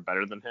 9 that are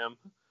better than him,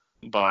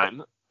 but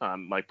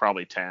like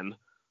probably 10.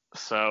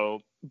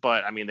 So,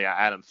 but I mean, they got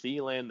Adam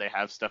Thielen, they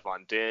have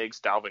Stephon Diggs,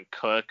 Dalvin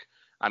Cook.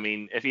 I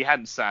mean, if he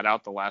hadn't sat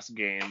out the last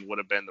game, would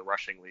have been the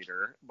rushing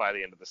leader by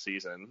the end of the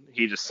season.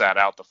 He just sat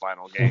out the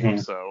final game,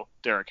 so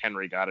Derrick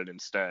Henry got it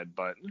instead.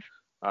 But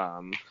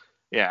Adam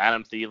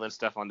Thielen,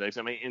 Stephon Diggs.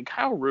 I mean, and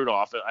Kyle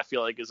Rudolph, I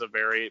feel like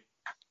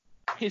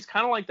he's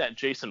kind of like that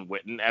Jason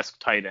Witten-esque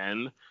tight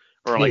end,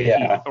 or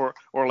like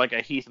or like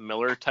a Heath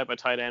Miller type of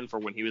tight end for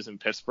when he was in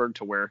Pittsburgh,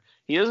 to where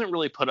he doesn't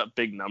really put up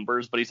big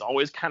numbers, but he's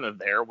always kind of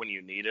there when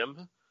you need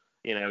him.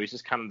 You know, he's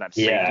just kind of that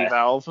safety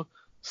valve.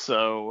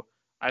 So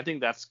I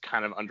think that's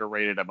kind of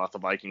underrated about the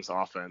Vikings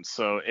offense.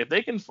 So if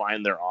they can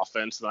find their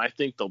offense, then I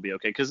think they'll be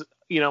okay. Because,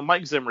 you know,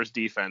 Mike Zimmer's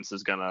defense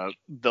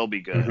they'll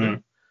be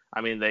good.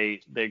 I mean,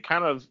 they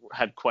kind of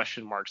had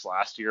question marks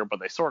last year,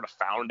 but they sort of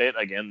found it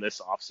again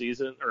this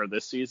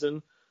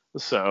season.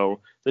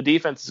 So the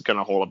defense is going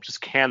to hold up. Just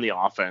can the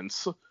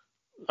offense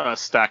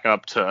stack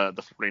up to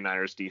the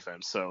 49ers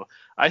defense? So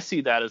I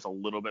see that as a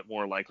little bit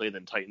more likely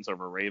than Titans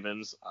over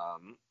Ravens.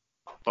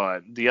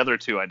 But the other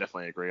two I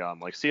definitely agree on.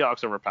 Like,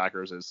 Seahawks over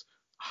Packers is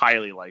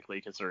highly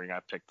likely considering I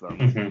picked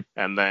them.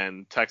 And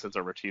then Texans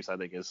over Chiefs I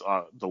think is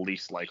the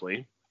least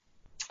likely.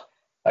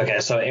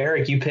 Okay, so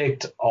Eric, you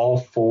picked all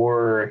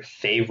 4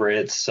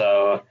 favorites.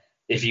 So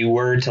if you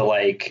were to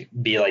like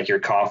be like your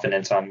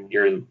confidence on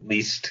your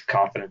least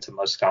confident to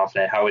most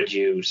confident, how would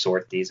you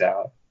sort these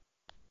out?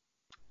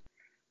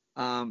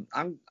 I'm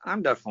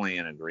definitely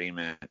in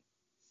agreement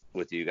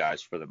with you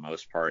guys for the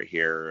most part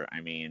here.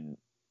 I mean,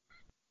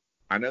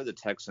 I know the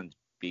Texans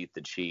beat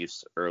the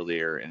Chiefs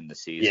earlier in the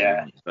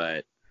season,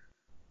 but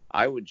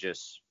I would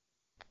just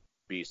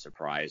be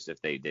surprised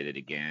if they did it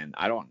again.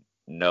 I don't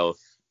know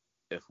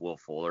if Will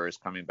Fuller is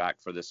coming back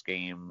for this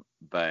game,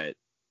 but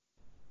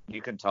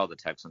you can tell the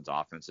Texans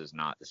offense is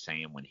not the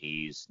same when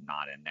he's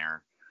not in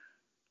there,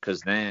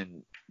 because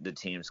then the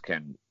teams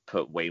can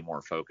put way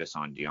more focus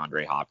on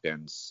DeAndre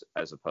Hopkins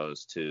as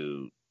opposed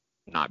to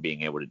not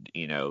being able to,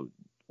 you know,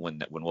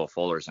 when Will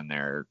Fuller's in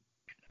there,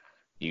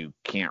 you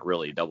can't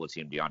really double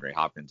team DeAndre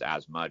Hopkins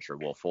as much, or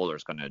Will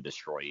Fuller's going to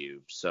destroy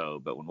you. So,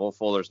 but when Will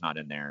Fuller's not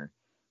in there,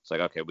 it's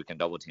like, okay, we can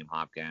double team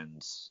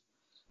Hopkins,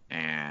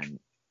 and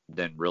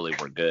then really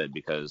we're good,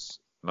 because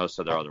most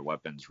of their other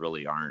weapons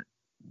really aren't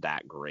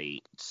that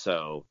great.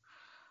 So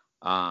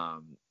I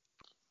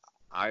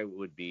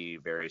would be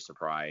very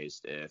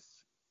surprised if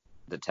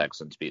the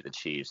Texans beat the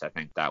Chiefs. I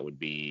think that would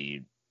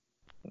be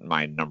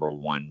my number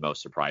one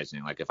most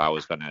surprising. Like, if I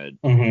was going to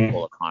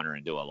pull a Connor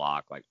and do a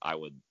lock, like, I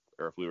would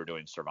or if we were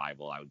doing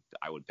survival,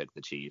 I would pick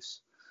the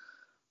Chiefs.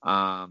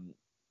 And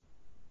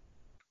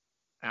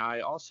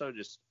I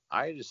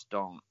just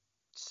don't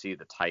see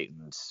the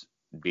Titans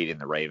beating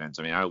the Ravens.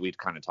 I mean, we'd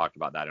kind of talked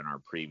about that in our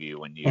preview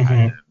when you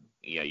had them,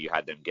 you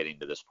had them getting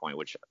to this point,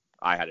 which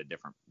I had a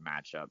different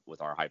matchup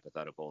with our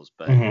hypotheticals,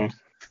 but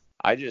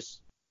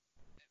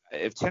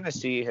if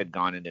Tennessee had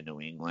gone into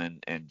New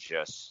England and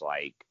just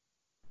like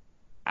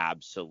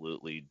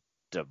absolutely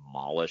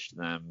demolished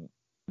them,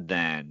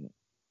 then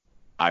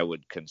I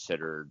would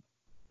consider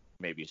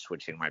maybe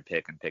switching my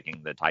pick and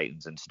picking the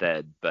Titans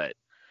instead. But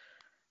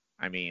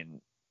I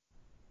mean,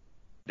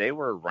 they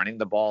were running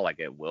the ball like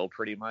at will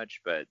pretty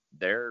much, but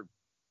their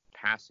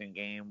passing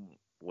game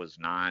was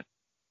not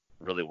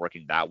really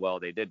working that well.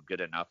 They did good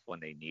enough when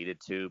they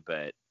needed to,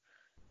 but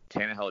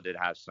Tannehill did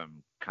have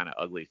some kind of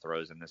ugly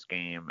throws in this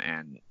game,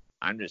 and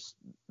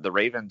the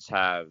Ravens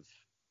have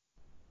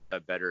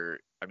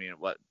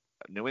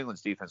New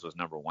England's defense was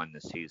number one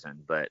this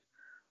season, but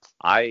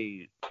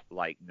I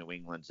like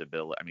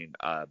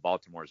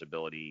Baltimore's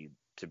ability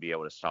to be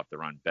able to stop the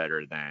run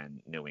better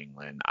than New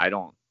England. I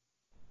don't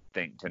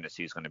think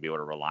Tennessee's going to be able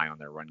to rely on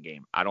their run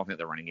game. I don't think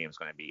the running game is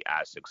going to be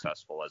as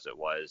successful as it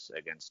was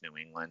against New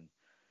England.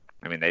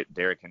 I mean,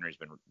 Derrick Henry's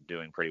been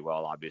doing pretty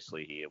well.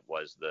 Obviously, he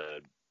was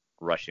the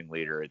rushing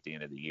leader at the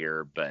end of the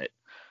year, but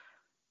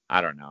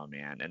I don't know,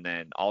 man. And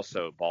then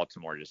also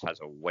Baltimore just has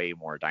a way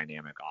more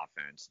dynamic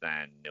offense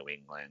than New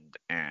England,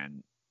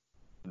 and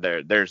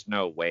there's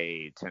no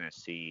way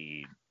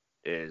Tennessee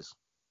is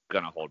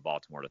going to hold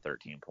Baltimore to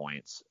 13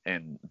 points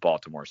in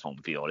Baltimore's home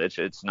field.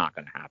 It's not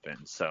going to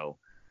happen. So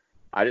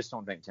I just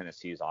don't think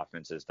Tennessee's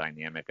offense is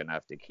dynamic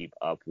enough to keep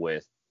up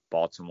with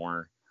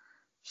Baltimore.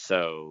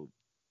 So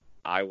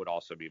I would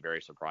also be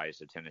very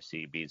surprised if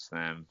Tennessee beats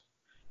them.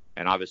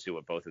 And obviously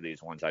with both of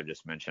these ones I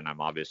just mentioned, I'm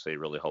obviously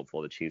really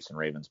hopeful the Chiefs and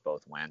Ravens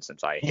both win,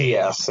 since I hate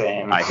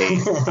same. I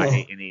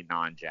hate any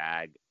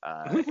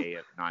non-Jaguar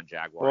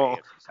AFC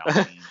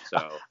South team.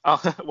 So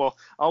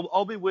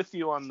I'll be with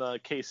you on the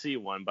KC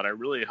one, but I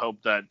really hope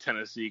that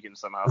Tennessee can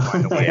somehow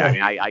find a way. Yeah, I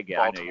mean,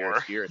 I know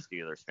you're a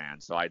Steelers fan,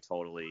 so I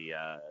totally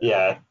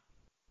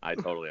I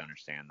totally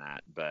understand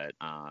that. But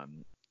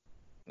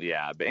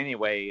but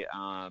anyway,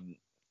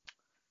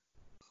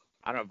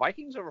 I don't know,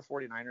 Vikings over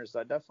 49ers,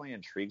 that definitely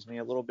intrigues me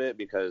a little bit,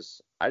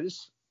 because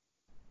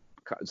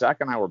Zach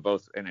and I were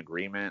both in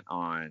agreement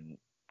on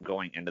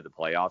going into the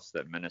playoffs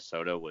that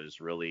Minnesota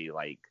was really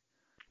like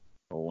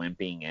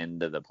limping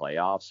into the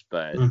playoffs,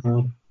 but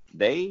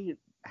they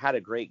had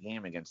a great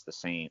game against the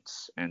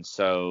Saints. And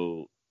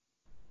so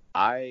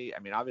I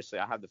mean, obviously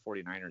I have the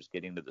 49ers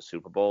getting to the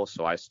Super Bowl,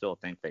 so I still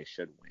think they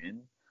should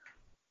win.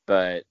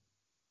 But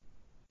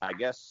I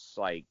guess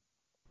like,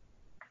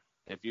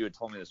 if you had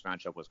told me this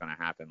matchup was going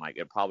to happen, like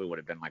it probably would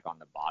have been like on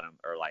the bottom,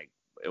 or like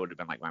it would have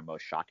been like my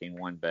most shocking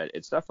one, but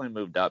it's definitely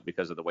moved up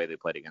because of the way they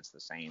played against the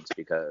Saints,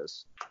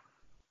 because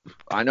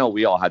I know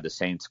we all had the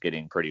Saints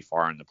getting pretty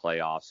far in the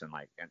playoffs, and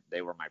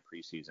they were my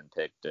preseason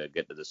pick to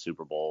get to the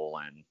Super Bowl.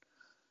 And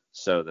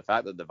so the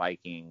fact that the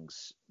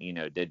Vikings,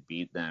 did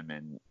beat them,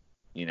 and,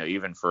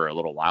 even for a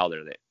little while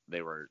there,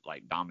 they were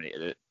like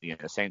dominated.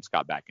 The Saints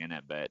got back in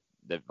it, but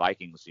the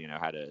Vikings,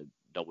 had a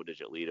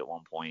double-digit lead at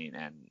one point,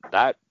 and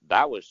that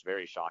was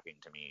very shocking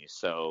to me.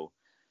 So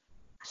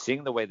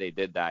seeing the way they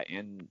did that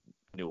in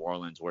New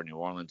Orleans, where New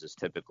Orleans is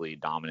typically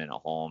dominant at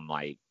home,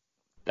 like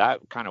that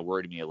kind of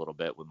worried me a little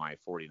bit with my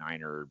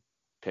 49er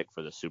pick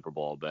for the Super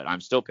Bowl. But I'm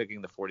still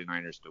picking the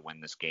 49ers to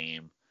win this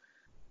game.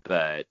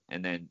 And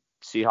then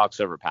Seahawks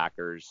over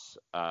Packers,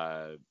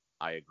 I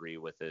agree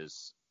with,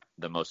 is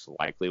the most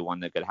likely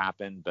one that could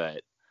happen.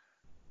 But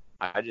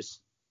the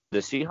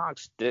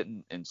Seahawks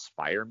didn't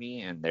inspire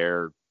me in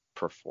their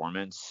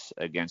performance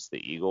against the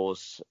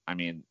Eagles. I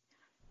mean,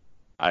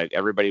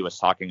 everybody was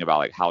talking about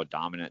like how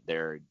dominant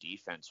their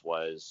defense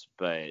was,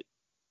 but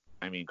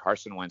I mean,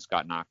 Carson Wentz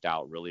got knocked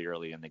out really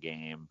early in the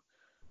game.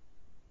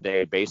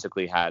 They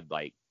basically had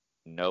like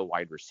no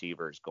wide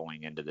receivers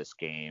going into this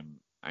game.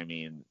 I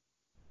mean,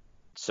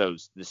 so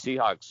the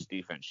Seahawks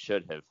defense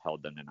should have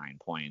held them to 9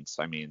 points.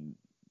 I mean,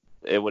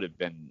 it would have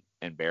been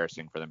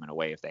embarrassing for them in a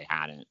way if they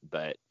hadn't.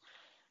 And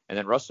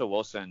then Russell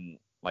Wilson,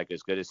 like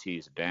as good as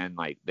he's been,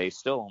 like they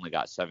still only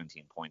got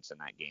 17 points in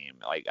that game.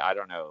 Like, I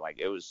don't know, like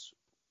it was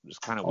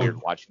just kind of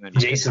weird watching them.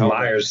 Jason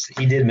Myers,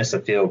 he did miss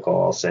a field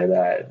goal, I'll say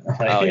that.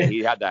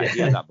 He had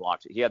that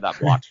blocked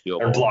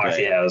field goal. Or blocked,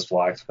 it was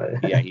blocked.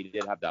 But yeah, he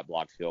did have that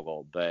blocked field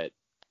goal. But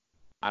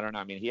I don't know.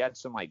 I mean, he had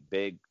some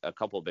a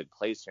couple of big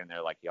plays here and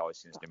there, like he always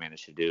seems to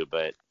manage to do.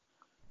 But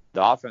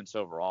the offense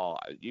overall,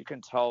 you can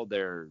tell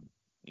they're,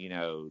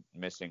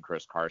 missing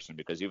Chris Carson,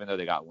 because even though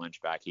they got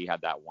Lynch back, he had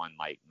that one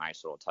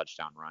nice little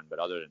touchdown run. But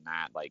other than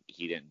that,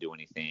 he didn't do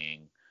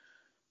anything.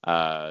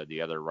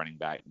 The other running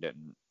back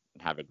didn't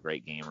have a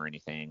great game or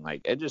anything.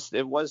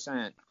 It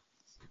wasn't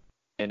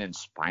an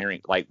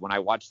inspiring, when I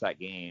watched that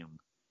game,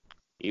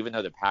 even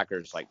though the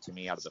Packers, to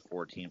me, out of the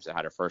four teams that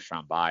had a first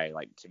round bye,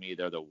 to me,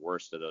 they're the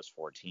worst of those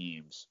four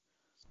teams.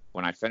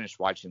 When I finished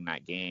watching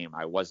that game,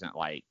 I wasn't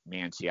like,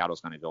 man,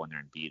 Seattle's going to go in there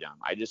and beat them.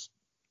 I just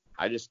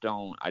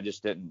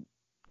didn't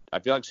I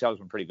feel like Seattle's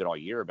been pretty good all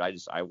year, but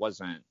I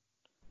wasn't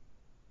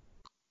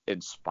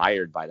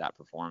inspired by that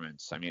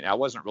performance. I mean, I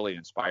wasn't really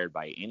inspired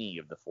by any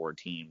of the 4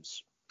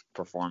 teams'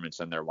 performance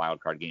in their wild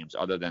card games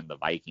other than the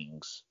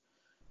Vikings.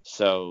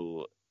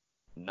 So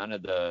none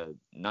of the,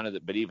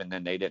 but even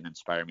then they didn't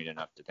inspire me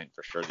enough to think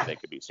for sure that they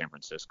could beat San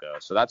Francisco.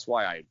 So that's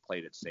why I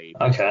played it safe.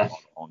 Okay.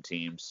 On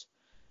teams.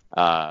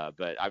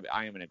 But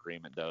I am in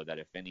agreement though that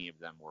if any of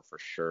them were for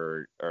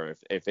sure, or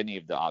if any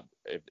of the,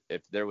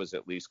 if there was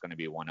at least going to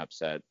be one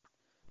upset,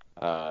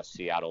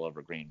 Seattle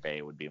over Green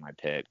Bay would be my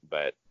pick.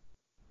 But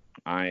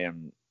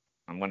I'm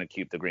going to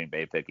keep the Green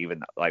Bay pick,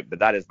 but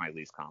that is my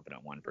least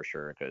confident one for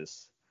sure.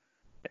 Because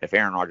if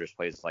Aaron Rodgers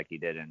plays like he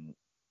did in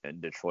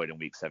Detroit in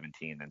Week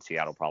 17, then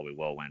Seattle probably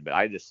will win. But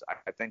I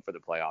think for the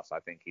playoffs, I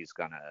think he's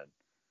gonna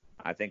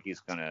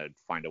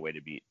find a way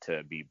to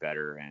be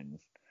better. And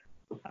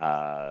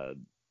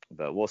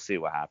but we'll see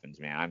what happens,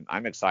 man.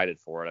 I'm excited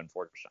for it.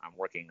 Unfortunately, I'm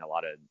working a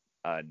lot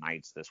of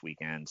nights this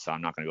weekend, so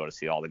I'm not going to go to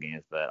see all the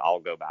games, but I'll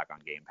go back on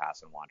Game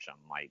Pass and watch them.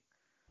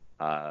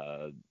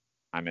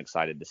 I'm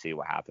excited to see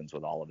what happens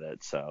with all of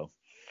it. So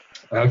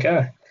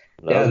okay,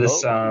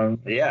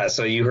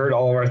 so you heard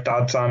all of our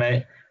thoughts on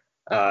it.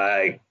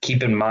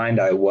 Keep in mind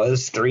I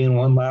was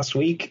 3-1 last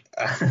week,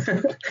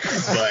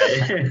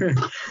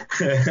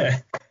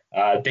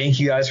 but thank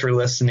you guys for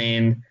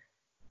listening.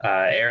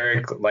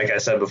 Eric, like I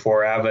said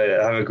before, have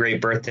a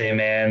great birthday,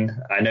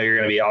 man. I know you're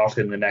going to be off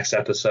in the next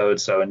episode,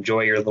 so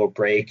enjoy your little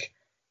break.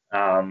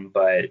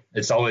 But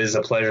it's always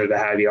a pleasure to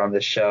have you on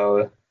this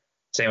show.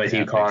 Same with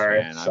you,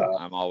 Connor. Thanks, so,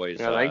 I'm always.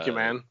 Thank you,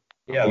 man.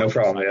 Yeah, no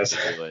problem. Yes.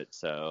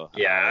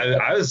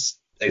 I was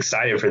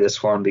excited for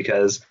this one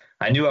because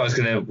I knew what I was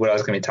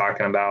gonna be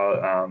talking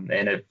about,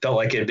 and it felt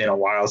like it had been a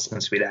while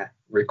since we'd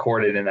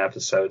recorded an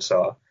episode.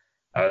 So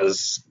I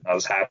was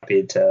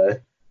happy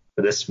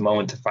for this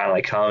moment to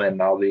finally come,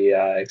 and I'll be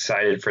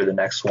excited for the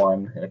next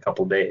one in a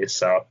couple days.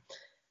 So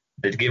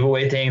the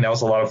giveaway thing, that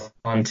was a lot of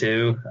fun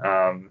too.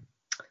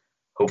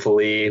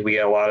 Hopefully we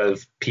get a lot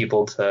of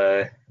people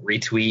to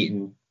retweet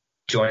and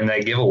join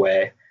that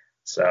giveaway.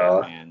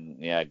 So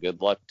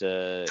good luck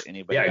to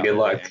anybody. Yeah, good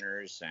luck.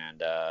 Enters,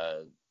 and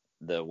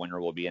the winner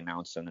will be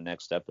announced in the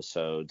next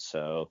episode.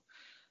 So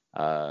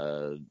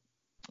I'm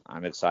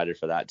excited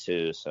for that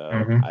too. So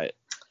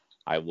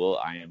I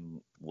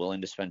am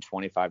willing to spend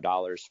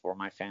 $25 for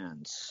my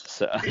fans.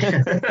 So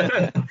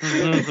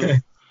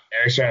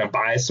Eric's trying to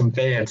buy some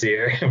fans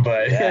here,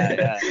 but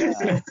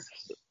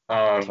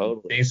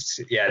totally.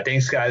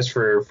 Thanks guys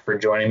for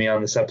joining me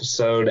on this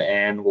episode,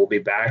 and we'll be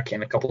back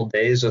in a couple of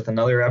days with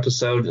another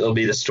episode. It'll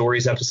be the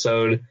stories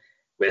episode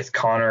with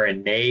Connor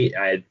and Nate.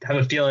 I have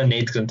a feeling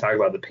Nate's going to talk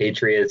about the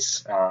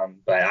Patriots,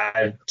 but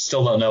I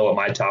still don't know what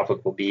my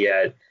topic will be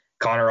yet.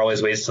 Connor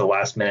always waits to the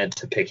last minute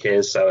to pick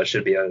his, so it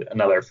should be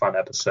another fun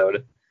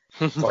episode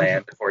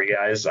planned for you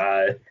guys.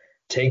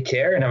 Take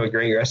care and have a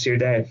great rest of your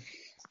day.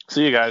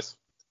 See you guys.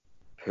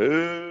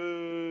 Peace.